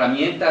las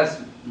herramientas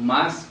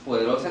más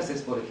poderosas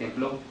es, por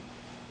ejemplo,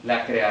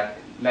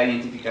 la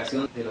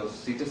identificación de los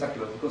sitios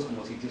arqueológicos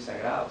como sitios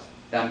sagrados.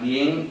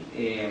 También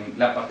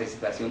la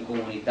participación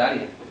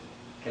comunitaria,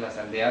 que las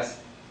aldeas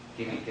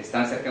que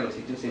están cerca de los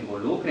sitios se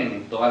involucren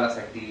en todas las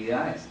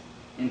actividades.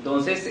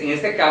 Entonces, en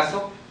este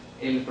caso,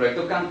 el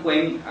proyecto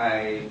Cancuén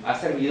ha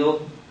servido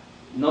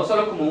no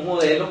solo como un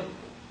modelo,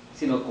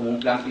 sino como un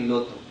plan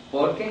piloto,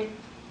 porque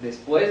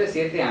después de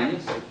 7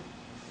 años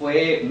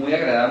fue muy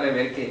agradable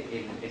ver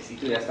que el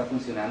sitio ya está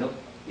funcionando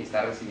y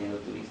está recibiendo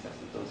turistas.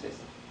 Entonces,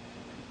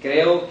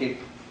 creo que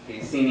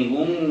sin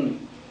ningún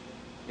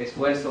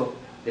esfuerzo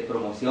de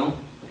promoción,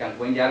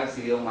 Cancuén ya ha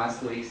recibido más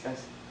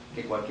turistas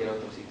que cualquier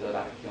otro sitio de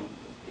la región.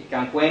 Y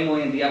Cancuén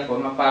hoy en día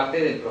forma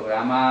parte del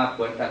programa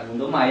Puerta al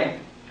Mundo Maya,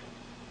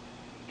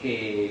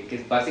 que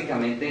es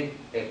básicamente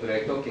el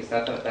proyecto que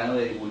está tratando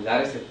de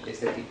divulgar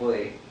este tipo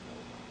de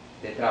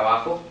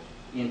trabajo,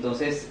 y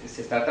entonces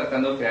se está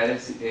tratando de crear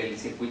el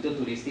circuito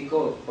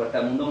turístico Puerta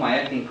al Mundo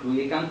Maya, que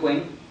incluye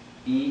Cancuén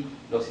y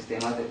los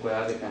sistemas de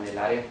cuevas de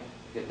Candelaria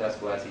y otras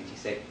cuevas en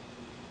Chisé.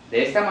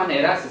 De esta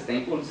manera se está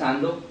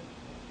impulsando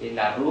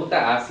la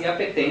ruta hacia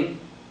Petén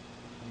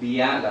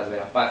vía las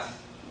Verapaces,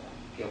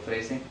 que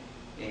ofrece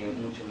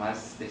mucho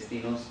más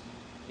destinos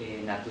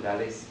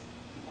naturales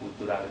y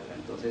culturales.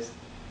 Entonces,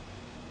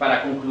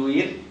 para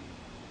concluir,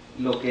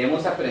 lo que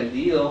hemos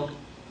aprendido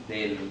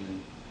de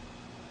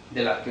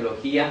la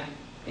arqueología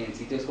en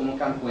sitios como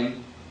Cancuén,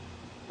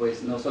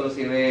 pues no solo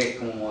sirve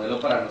como modelo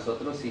para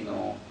nosotros,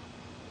 sino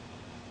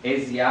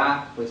es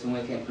ya pues un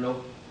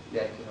ejemplo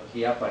de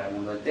arqueología para el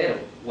mundo entero.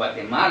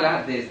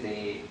 Guatemala,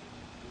 desde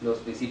los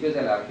principios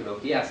de la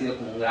arqueología, ha sido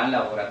como un gran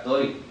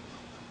laboratorio,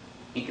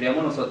 y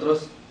creemos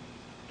nosotros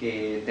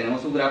que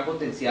tenemos un gran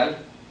potencial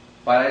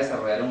para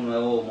desarrollar un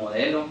nuevo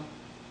modelo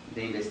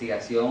de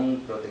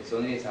investigación,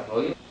 protección y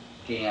desarrollo,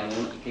 que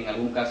en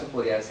algún caso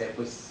podría ser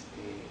pues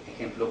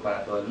ejemplo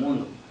para todo el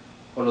mundo.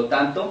 Por lo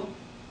tanto,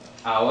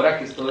 ahora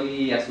que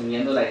estoy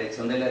asumiendo la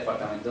dirección del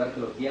Departamento de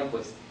Arqueología,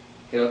 pues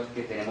creo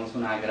que tenemos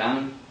una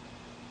gran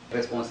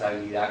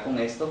responsabilidad con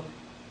esto,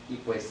 y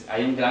pues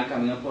hay un gran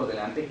camino por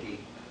delante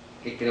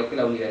que creo que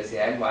la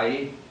Universidad del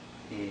Valle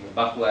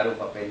va a jugar un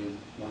papel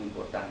muy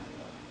importante,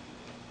 ¿no?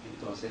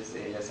 Entonces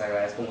les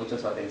agradezco mucho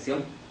su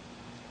atención.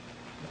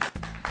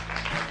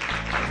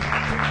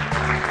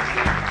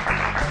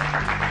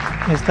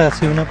 Esta ha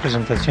sido una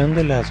presentación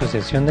de la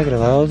Asociación de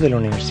Graduados de la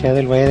Universidad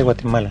del Valle de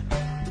Guatemala.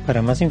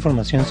 Para más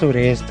información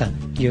sobre esta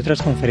y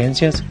otras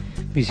conferencias,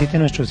 visite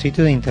nuestro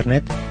sitio de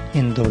internet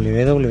en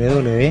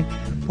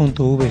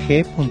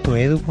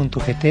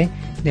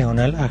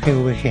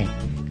www.vg.edu.gt/agvg.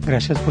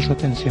 Gracias por su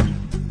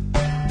atención.